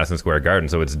floor of Madison Square Garden,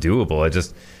 so it's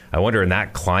doable. I wonder in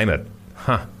that climate,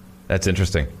 that's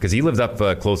interesting, because he lives up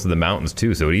close to the mountains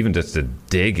too, so even just to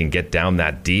dig and get down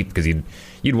that deep, because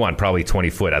you'd want probably 20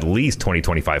 foot, at least 20,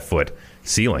 25 foot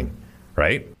ceiling,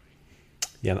 right?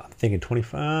 Yeah, I'm thinking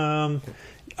 25.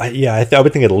 I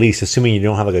would think at least, assuming you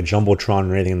don't have like a jumbotron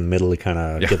or anything in the middle to kind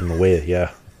of get in the way.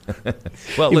 Yeah.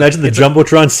 Well, imagine the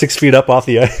jumbotron 6 feet up off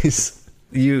the ice.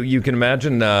 You can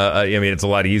imagine. I mean, it's a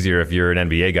lot easier if you're an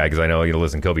NBA guy, because I know,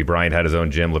 listen, Kobe Bryant had his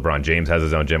own gym. LeBron James has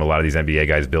his own gym. A lot of these NBA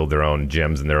guys build their own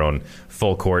gyms and their own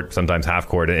full court, sometimes half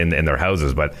court in their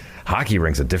houses. But hockey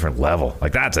rink's a different level.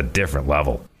 Like, that's a different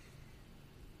level.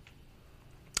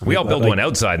 We all build one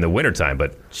outside in the wintertime,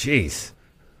 but jeez.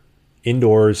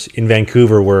 Indoors in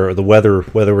Vancouver, where the weather,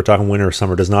 whether we're talking winter or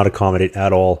summer, does not accommodate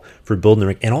at all for building a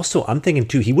rink. And also, I'm thinking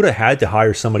too, he would have had to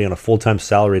hire somebody on a full-time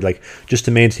salary, like just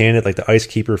to maintain it, like the ice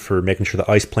keeper for making sure the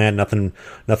ice plant,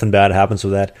 nothing bad happens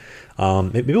with that.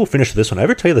 Maybe we'll finish with this one. I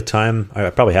ever tell you the time?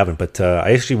 I probably haven't, but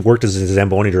I actually worked as a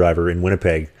Zamboni driver in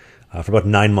Winnipeg for about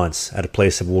 9 months at a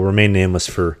place that will remain nameless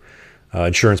for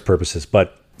insurance purposes.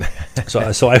 But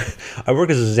so I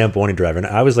worked as a Zamboni driver, and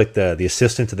I was like the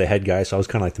assistant to the head guy, so I was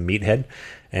kind of like the meathead.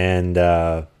 And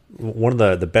one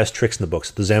of the best tricks in the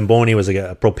books, the Zamboni was like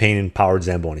a propane powered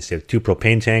Zamboni. So you have 2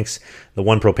 propane tanks. The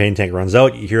one propane tank runs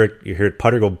out. You hear it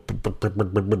putter go,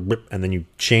 and then you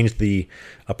change the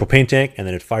propane tank, and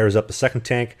then it fires up the second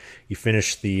tank. You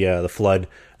finish the flood,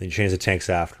 then you change the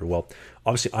tanks after. Well,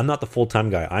 obviously, I'm not the full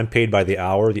time guy. I'm paid by the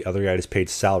hour. The other guy is paid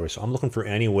salary. So I'm looking for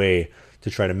any way to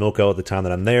try to milk out the time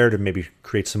that I'm there, to maybe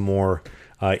create some more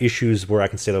issues where I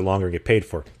can stay there longer and get paid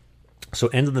for. So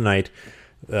end of the night,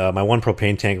 my one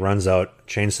propane tank runs out,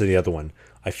 change to the other one.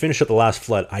 I finish at the last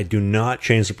flood. I do not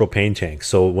change the propane tank.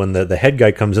 So when the head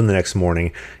guy comes in the next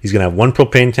morning, he's going to have one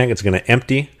propane tank, it's going to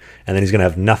empty, and then he's going to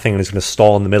have nothing, and he's going to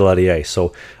stall in the middle of the ice.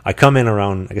 So I come in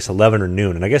around, I guess, 11 or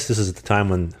noon, and I guess this is at the time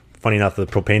when, funny enough, the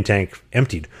propane tank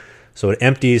emptied. So it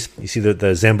empties, you see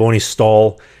the Zamboni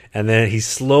stall, and then he's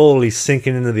slowly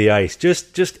sinking into the ice,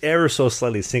 just ever so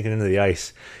slightly sinking into the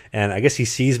ice. And I guess he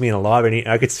sees me in a lobby, and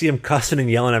I could see him cussing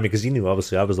and yelling at me, because he knew,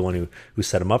 obviously, I was the one who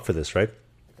set him up for this, right?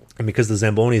 And because the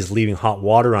Zamboni is leaving hot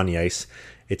water on the ice,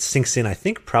 it sinks in, I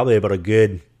think, probably about a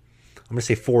good, I'm going to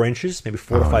say 4 inches, maybe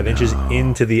 4 to 5 inches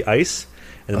into the ice.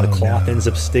 And then the cloth ends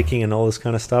up sticking and all this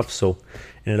kind of stuff. So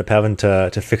I ended up having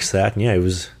to fix that.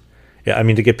 And I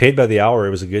mean, to get paid by the hour, it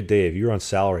was a good day. If you were on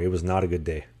salary, it was not a good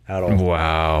day at all.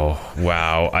 Wow.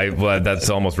 That's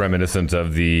almost reminiscent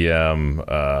of the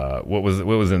what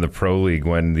was in the Pro League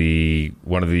when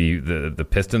one of the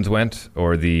Pistons went,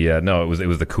 or it was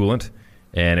the coolant,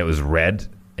 and it was red,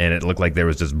 and it looked like there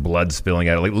was just blood spilling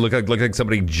out. It looked like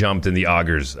somebody jumped in the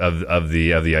augers of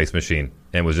the ice machine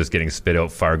and was just getting spit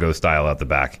out Fargo style out the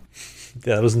back.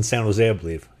 Yeah, that was in San Jose, I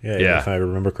believe. Yeah. If I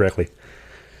remember correctly.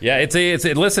 Yeah,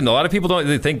 listen, a lot of people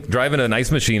they think driving an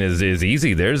ice machine is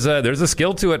easy. There's a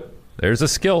skill to it. There's a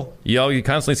skill. You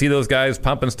constantly see those guys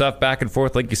pumping stuff back and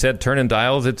forth, like you said, turning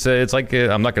dials. It's like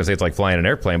I'm not going to say it's like flying an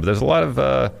airplane, but there's a lot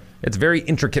of it's very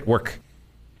intricate work.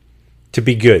 to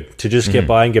be good, to just get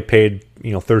by and get paid,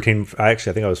 13. I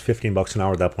think I was $15 an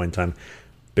hour at that point in time.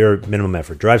 Bare minimum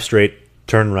effort. Drive straight,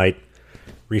 turn right,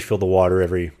 refill the water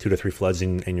every 2 to 3 floods,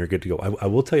 and you're good to go. I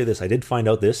will tell you this. I did find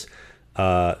out this.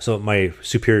 So my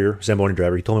superior, Zamboni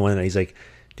driver, he told me one night, he's like,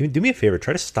 do me a favor,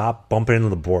 try to stop bumping into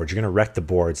the boards. You're going to wreck the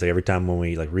boards every time when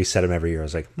we reset them every year. I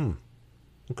was like,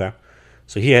 okay.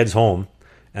 So he heads home,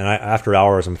 and after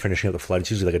hours, I'm finishing up the flood. It's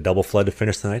usually like a double flood to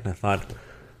finish the night, and I thought,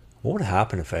 what would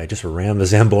happen if I just rammed the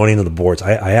Zamboni into the boards?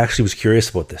 I actually was curious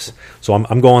about this. So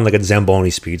I'm going like at Zamboni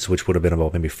speeds, which would have been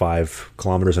about maybe 5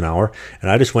 kilometers an hour,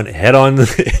 and I just went head on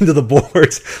into the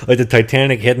boards, like the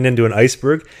Titanic heading into an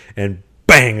iceberg, and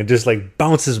bang, it just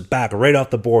bounces back right off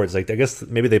the boards. I guess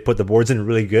maybe they put the boards in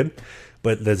really good,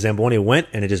 but the Zamboni went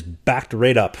and it just backed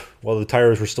right up while the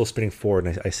tires were still spinning forward.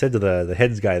 And I said to the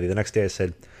heads guy the next day, I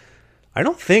said, I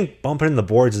don't think bumping in the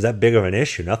boards is that big of an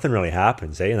issue. Nothing really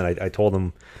happens, eh? And then I told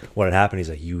him what had happened. He's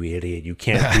like, you idiot, you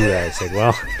can't do that. I said,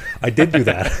 well, I did do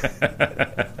that.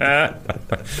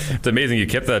 It's amazing you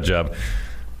kept that job.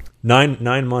 9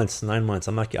 months.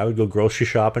 I would go grocery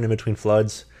shopping in between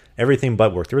floods. Everything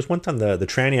but work. There was one time the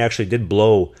tranny actually did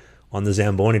blow on the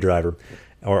Zamboni driver,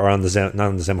 or on the not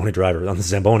on the Zamboni driver, on the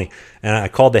Zamboni. And I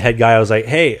called the head guy. I was like,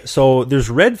 hey, so there's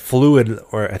red fluid,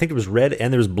 or I think it was red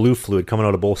and there's blue fluid coming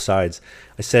out of both sides.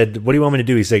 I said, what do you want me to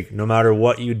do? He's like, no matter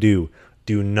what you do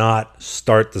not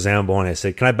start the Zamboni. I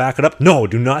said, can I back it up? No,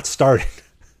 do not start it.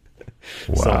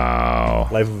 Wow.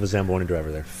 So, life of a Zamboni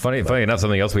driver there. Funny enough,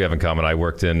 something else we have in common. I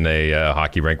worked in a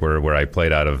hockey rink where I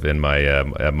played out of in my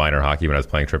minor hockey when I was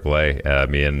playing AAA.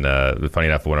 Me and, funny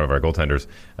enough, one of our goaltenders,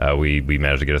 we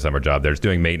managed to get a summer job there. Just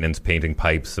doing maintenance, painting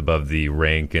pipes above the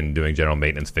rink and doing general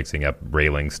maintenance, fixing up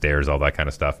railings, stairs, all that kind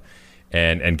of stuff.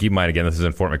 And keep in mind, again, this is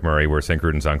in Fort McMurray where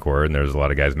Syncrude and Suncor, and there's a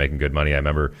lot of guys making good money. I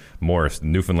remember Morris,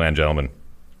 Newfoundland gentleman,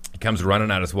 he comes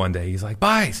running at us one day. He's like,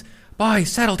 boys,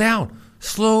 settle down.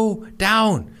 Slow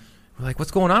down. We're like, what's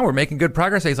going on? We're making good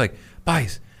progress. He's like,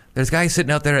 boys, there's guys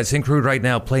sitting out there at Syncrude right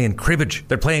now playing cribbage.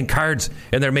 They're playing cards,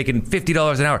 and they're making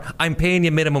 $50 an hour. I'm paying you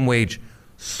minimum wage.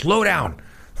 Slow down.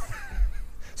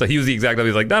 So he was the exact.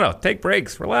 He's like, no, take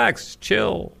breaks, relax,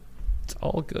 chill. It's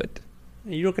all good.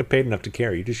 You don't get paid enough to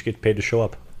care. You just get paid to show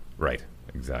up. Right.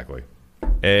 Exactly.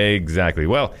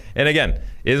 Well, and again,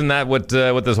 isn't that what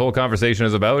this whole conversation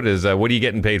is about? Is what are you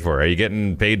getting paid for? Are you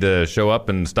getting paid to show up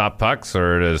and stop pucks,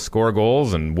 or to score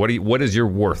goals? And what is your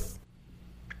worth?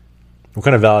 What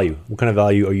kind of value? What kind of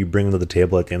value are you bringing to the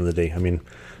table at the end of the day? I mean,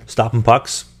 stopping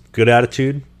pucks, good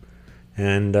attitude,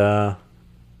 and.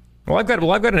 Well, I've got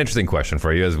an interesting question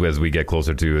for you as we get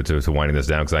closer to winding this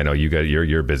down, because I know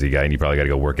you're a busy guy and you probably got to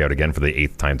go work out again for the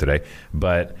 8th time today.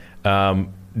 But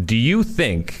do you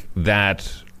think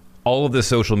that all of the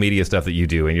social media stuff that you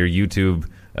do and your YouTube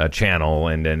channel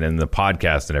and the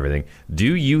podcast and everything,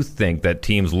 do you think that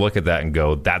teams look at that and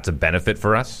go, that's a benefit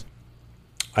for us?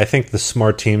 I think the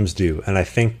smart teams do. And I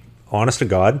think, honest to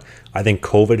God, I think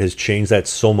COVID has changed that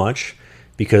so much,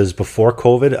 because before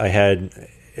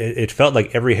COVID, it felt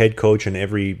like every head coach and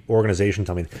every organization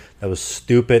told me that was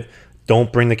stupid.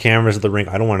 Don't bring the cameras to the rink.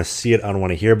 I don't want to see it. I don't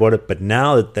want to hear about it. But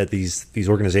now that these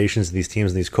organizations, these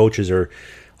teams, and these coaches are,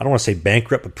 I don't want to say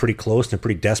bankrupt, but pretty close and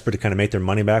pretty desperate to kind of make their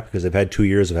money back because they've had 2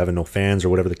 years of having no fans or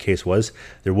whatever the case was.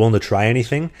 They're willing to try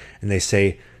anything, and they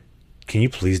say, can you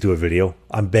please do a video?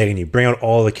 I'm begging you. Bring out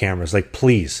all the cameras,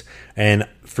 please. And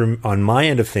on my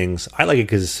end of things, I like it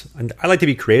because I like to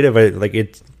be creative.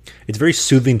 It's very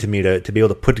soothing to me to be able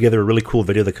to put together a really cool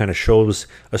video that kind of shows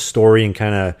a story and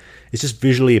kind of it's just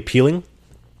visually appealing,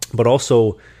 but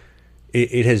also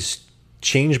it has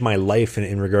changed my life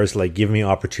in regards to giving me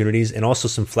opportunities and also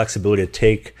some flexibility to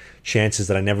take chances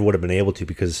that I never would have been able to,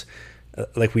 because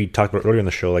like we talked about earlier in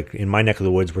the show, in my neck of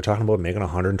the woods, we're talking about making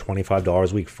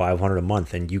 $125 a week, $500 a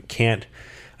month, and you can't.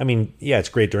 I mean, yeah, it's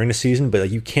great during the season, but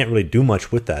you can't really do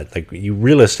much with that. You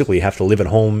realistically have to live at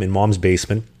home in mom's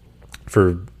basement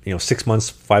for 6 months,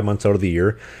 5 months out of the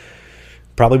year,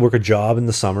 probably work a job in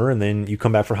the summer, and then you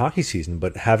come back for hockey season.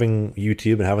 But having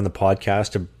YouTube and having the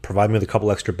podcast to provide me with a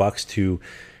couple extra bucks to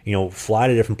fly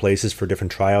to different places for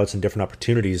different tryouts and different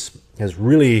opportunities has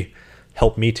really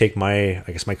helped me take my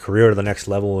career to the next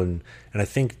level, and I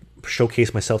think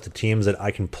showcase myself to teams that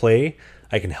I can play,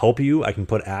 I can help you, I can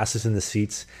put asses in the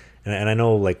seats. And I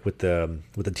know, with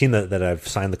the team that I've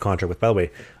signed the contract with, by the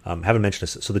way, haven't mentioned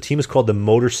this. So the team is called the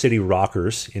Motor City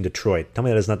Rockers in Detroit. Tell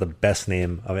me that is not the best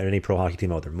name of any pro hockey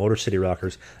team out there. Motor City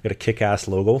Rockers. Got a kick-ass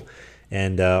logo.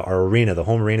 And our arena, the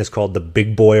home arena, is called the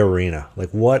Big Boy Arena.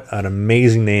 What an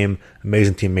amazing name,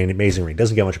 amazing team, amazing arena.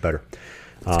 Doesn't get much better.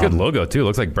 It's a good logo, too.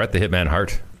 Looks like Bret the Hitman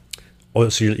Hart. Oh,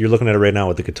 so you're looking at it right now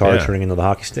with the guitar Yeah. turning into the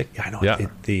hockey stick? Yeah, I know.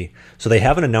 Yeah. So they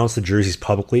haven't announced the jerseys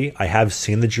publicly. I have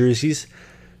seen the jerseys.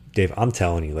 Dave, I'm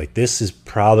telling you, like, this is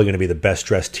probably going to be the best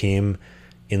dressed team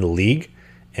in the league.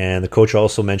 And the coach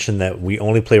also mentioned that we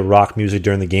only play rock music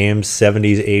during the games,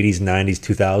 70s, 80s, 90s,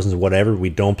 2000s, whatever. We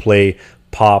don't play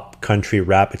pop, country,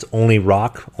 rap. It's only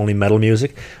rock, only metal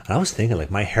music. And I was thinking,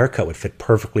 like, my haircut would fit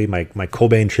perfectly. My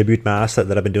Cobain tribute mask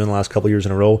that I've been doing the last couple of years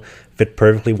in a row fit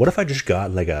perfectly. What if I just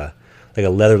got like a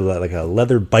leather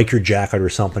biker jacket or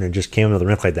something and just came into the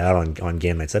rink like that on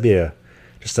game nights? That'd be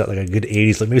like a good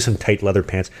 80s, like maybe some tight leather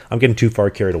pants. I'm getting too far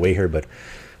carried away here, but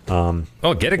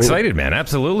get excited, man.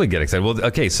 Absolutely get excited. Well,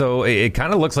 okay, so it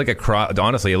kind of looks like a cross.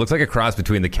 Honestly, it looks like a cross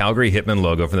between the Calgary Hitmen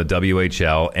logo from the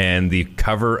WHL and the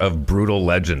cover of Brutal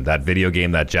Legend, that video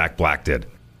game that Jack Black did.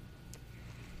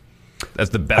 That's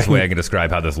the best way I can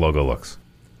describe how this logo looks.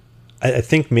 I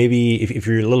think maybe if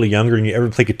you're a little younger and you ever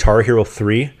play Guitar Hero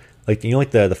 3, like, you know,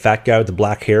 like the fat guy with the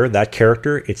black hair, that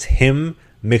character, it's him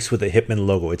mixed with the Hitman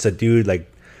logo. It's a dude, like,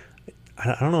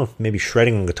 I don't know if maybe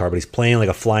shredding on guitar, but he's playing like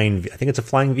a flying V. I think it's a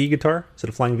flying V guitar. Is it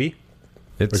a flying V?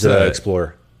 Or is it an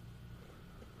Explorer?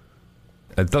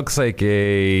 It looks like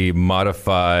a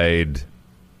modified.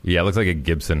 Yeah, it looks like a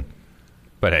Gibson.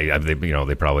 But hey,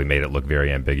 they probably made it look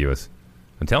very ambiguous.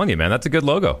 I'm telling you, man, that's a good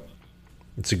logo.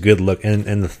 It's a good look.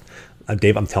 And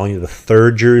Dave, I'm telling you, the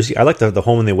third jersey, I like the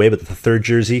home and the away, but the third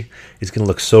jersey is going to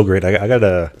look so great. I got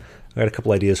a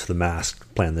couple ideas for the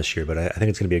mask planned this year, but I think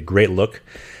it's going to be a great look.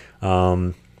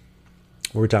 What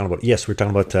were we talking about? Yes, we're talking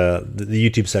about the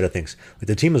YouTube side of things. Like,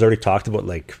 the team has already talked about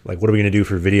like what are we going to do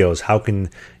for videos? How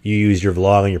can you use your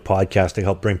vlog and your podcast to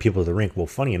help bring people to the rink? Well,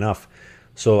 funny enough,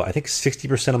 so I think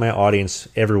 60% of my audience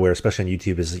everywhere, especially on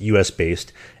YouTube, is US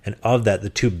based, and of that, the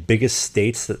two biggest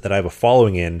states that I have a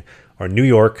following in are New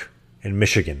York and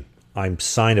Michigan. I'm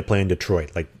signed to play in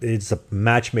Detroit. Like, it's a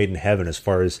match made in heaven as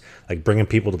far as like bringing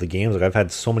people to the games. Like, I've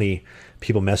had so many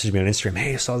people message me on Instagram,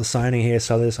 hey, I saw the signing, hey, I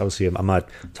saw this. Obviously, I'm not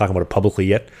talking about it publicly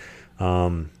yet.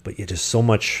 But yeah, just so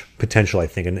much potential, I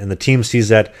think. And the team sees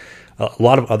that. A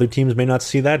lot of other teams may not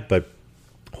see that, but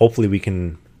hopefully we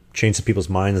can change some people's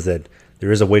minds that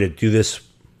there is a way to do this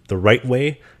the right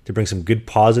way, to bring some good,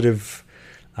 positive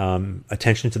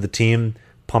attention to the team,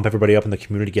 pump everybody up in the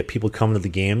community, get people coming to the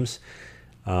games.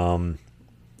 And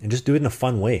just do it in a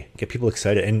fun way. Get people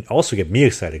excited, and also get me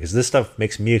excited, because this stuff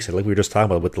makes me excited. Like we were just talking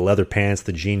about with the leather pants,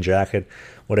 the jean jacket,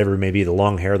 whatever it may be, the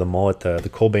long hair, the mullet, the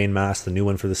Cobain mask, the new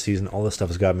one for the season. All this stuff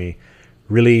has got me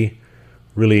really,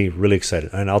 really, really excited.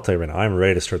 And I'll tell you right now, I'm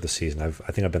ready to start the season. I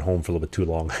think I've been home for a little bit too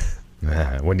long.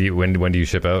 When do you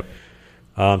ship out?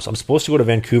 So I'm supposed to go to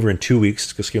Vancouver in 2 weeks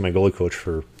to go ski with my goalie coach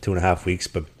for 2.5 weeks,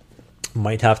 but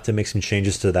might have to make some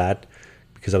changes to that,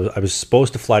 because I was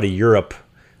supposed to fly to Europe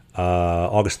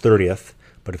August 30th,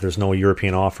 but if there's no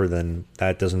European offer, then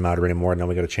that doesn't matter anymore. Now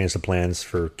we got to change the plans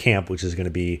for camp, which is going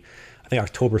to be, I think,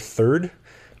 October 3rd,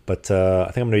 but I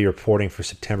think I'm going to be reporting for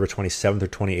September 27th or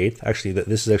 28th. Actually,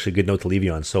 this is actually a good note to leave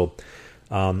you on. So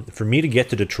for me to get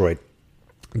to Detroit,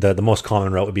 the most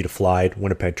common route would be to fly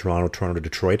Winnipeg, Toronto to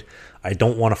Detroit. I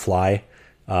don't want to fly.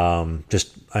 I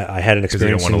had an experience. Because you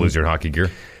don't want to lose your hockey gear?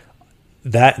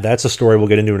 That's a story we'll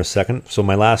get into in a second. So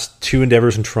my last two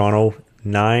endeavors in Toronto,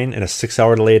 9 and a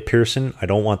 6-hour delay at Pearson. I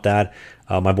don't want that.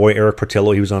 My boy Eric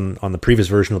Portillo, he was on the previous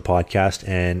version of the podcast,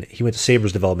 and he went to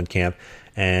Sabres development camp,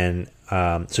 and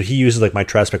so he uses like my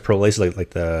Traspec Pro laces,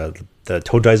 like the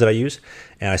toe ties that I use,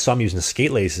 and I saw him using the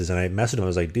skate laces, and I messaged him. I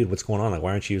was like, dude, what's going on? Like,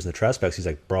 why aren't you using the Traspecs? He's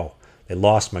like, bro, they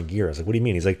lost my gear. I was like, what do you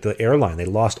mean? He's like, the airline, they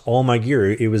lost all my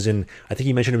gear. It was in, I think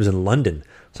he mentioned it was in London.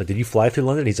 It's like, did you fly through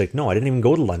London? He's like, no, I didn't even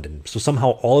go to London. So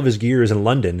somehow all of his gear is in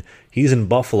London. He's in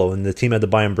Buffalo, and the team had to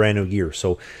buy him brand new gear.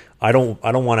 So I don't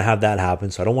want to have that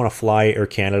happen. So I don't want to fly Air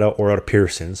Canada or out of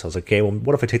Pearson. So I was like, okay, well,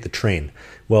 what if I take the train?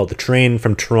 Well, the train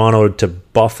from Toronto to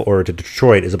to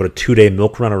Detroit is about a 2-day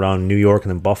milk run around New York and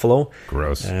then Buffalo.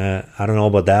 Gross. I don't know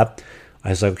about that. I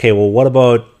was like, okay, well, what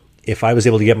about if I was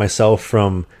able to get myself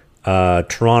from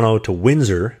Toronto to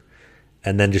Windsor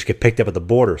and then just get picked up at the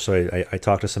border? So I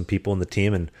talked to some people in the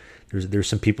team, and there's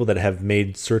some people that have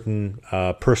made certain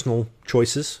personal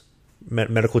choices,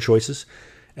 medical choices,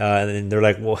 and they're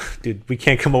like, well, dude, we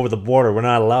can't come over the border. We're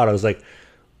not allowed. I was like,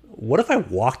 what if I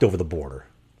walked over the border?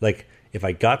 Like, if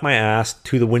I got my ass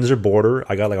to the Windsor border,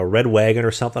 I got like a red wagon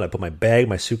or something, I put my bag,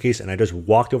 my suitcase, and I just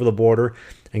walked over the border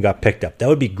and got picked up. That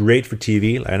would be great for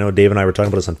TV. I know Dave and I were talking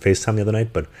about this on FaceTime the other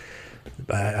night, but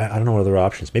I don't know what other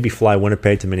options. Maybe fly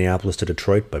Winnipeg to Minneapolis to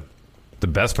Detroit, but the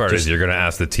best part is you're going to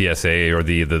ask the TSA or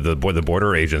the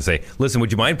border agent, say, listen,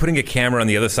 would you mind putting a camera on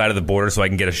the other side of the border so I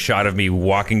can get a shot of me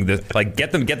walking this? Like,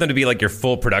 get them to be like your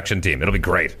full production team. It'll be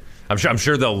great. I'm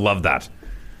sure they'll love that.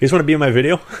 just want to be in my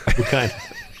video? What kind?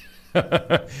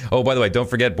 Oh, by the way, don't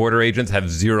forget, border agents have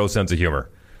zero sense of humor.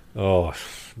 Oh,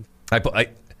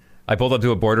 I pulled up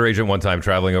to a border agent one time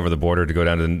traveling over the border to go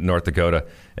down to North Dakota,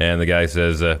 and the guy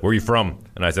says, where are you from?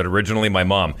 And I said, originally my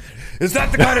mom. Is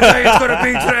that the kind of day it's going to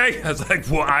be today? I was like,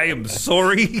 well, I am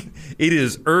sorry. It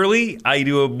is early. I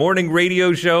do a morning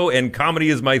radio show, and comedy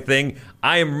is my thing.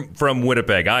 I am from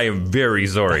Winnipeg. I am very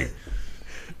sorry.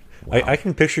 wow. I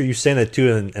can picture you saying that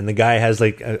too, and the guy has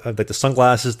like the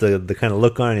sunglasses, the kind of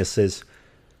look on, and it says,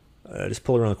 just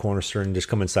pull around the corner, sir, and just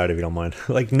come inside if you don't mind.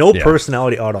 Like, no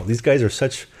personality at all. These guys are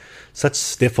such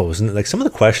stiffos, and like some of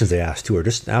the questions they ask too are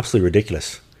just absolutely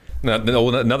ridiculous. No,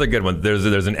 another good one. There's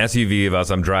an SUV of us.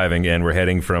 I'm driving, and we're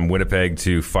heading from Winnipeg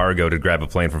to Fargo to grab a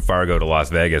plane from Fargo to Las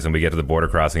Vegas, and we get to the border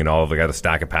crossing, and all of got a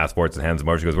stack of passports and hands them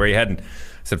over. She goes, "Where are you heading?" I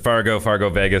said, Fargo,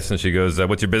 Vegas. And she goes,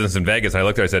 "What's your business in Vegas?" And I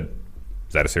looked at her, I said,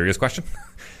 "Is that a serious question?"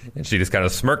 And she just kind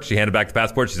of smirked. She handed back the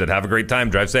passport. She said, "Have a great time.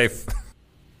 Drive safe."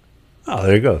 Oh,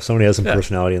 there you go. Somebody has some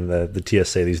personality in the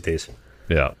TSA these days.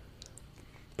 Yeah.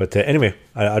 But anyway,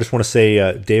 I just want to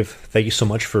say, Dave, thank you so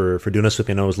much for doing this with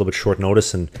me. I know it was a little bit short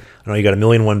notice, and I know you got a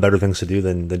million one better things to do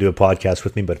than do a podcast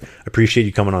with me, but I appreciate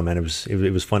you coming on, man. It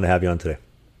was fun to have you on today.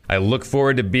 I look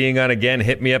forward to being on again.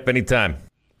 Hit me up anytime.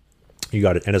 You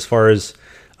got it. And as far as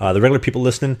the regular people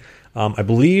listening, I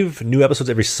believe new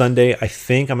episodes every Sunday. I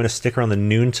think I'm going to stick around the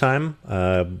noon time.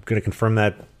 I'm going to confirm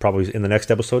that probably in the next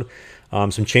episode.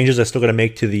 Some changes I still got to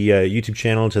make to the YouTube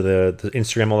channel, to the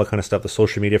Instagram, all that kind of stuff. The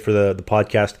social media for the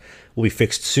podcast will be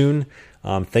fixed soon.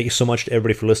 Thank you so much to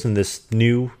everybody for listening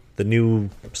to the new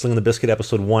Slinging the Biscuit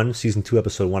episode 1, season 2,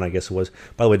 episode 1, I guess it was.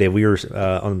 By the way, Dave, we were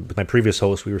with my previous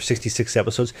host. We were 66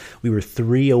 episodes. We were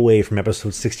 3 away from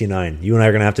episode 69. You and I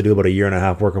are going to have to do about a year and a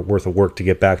half worth of work to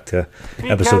get back to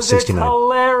episode 69. It's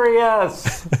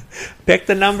hilarious. Pick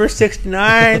the number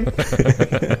 69.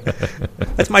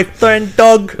 That's my friend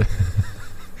Doug.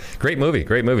 Great movie.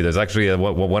 There's actually a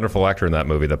wonderful actor in that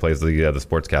movie that plays the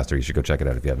sportscaster. You should go check it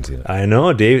out if you haven't seen it. I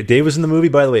know. Dave was in the movie,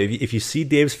 by the way. If you see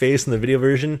Dave's face in the video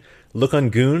version, look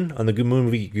on Goon, on the Goon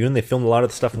movie Goon. They filmed a lot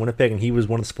of the stuff in Winnipeg, and he was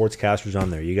one of the sportscasters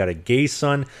on there. You got a gay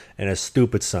son and a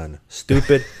stupid son.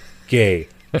 Stupid, gay,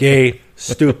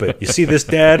 stupid. You see this,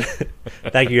 Dad?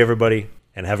 Thank you, everybody,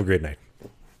 and have a great night.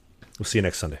 We'll see you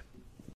next Sunday.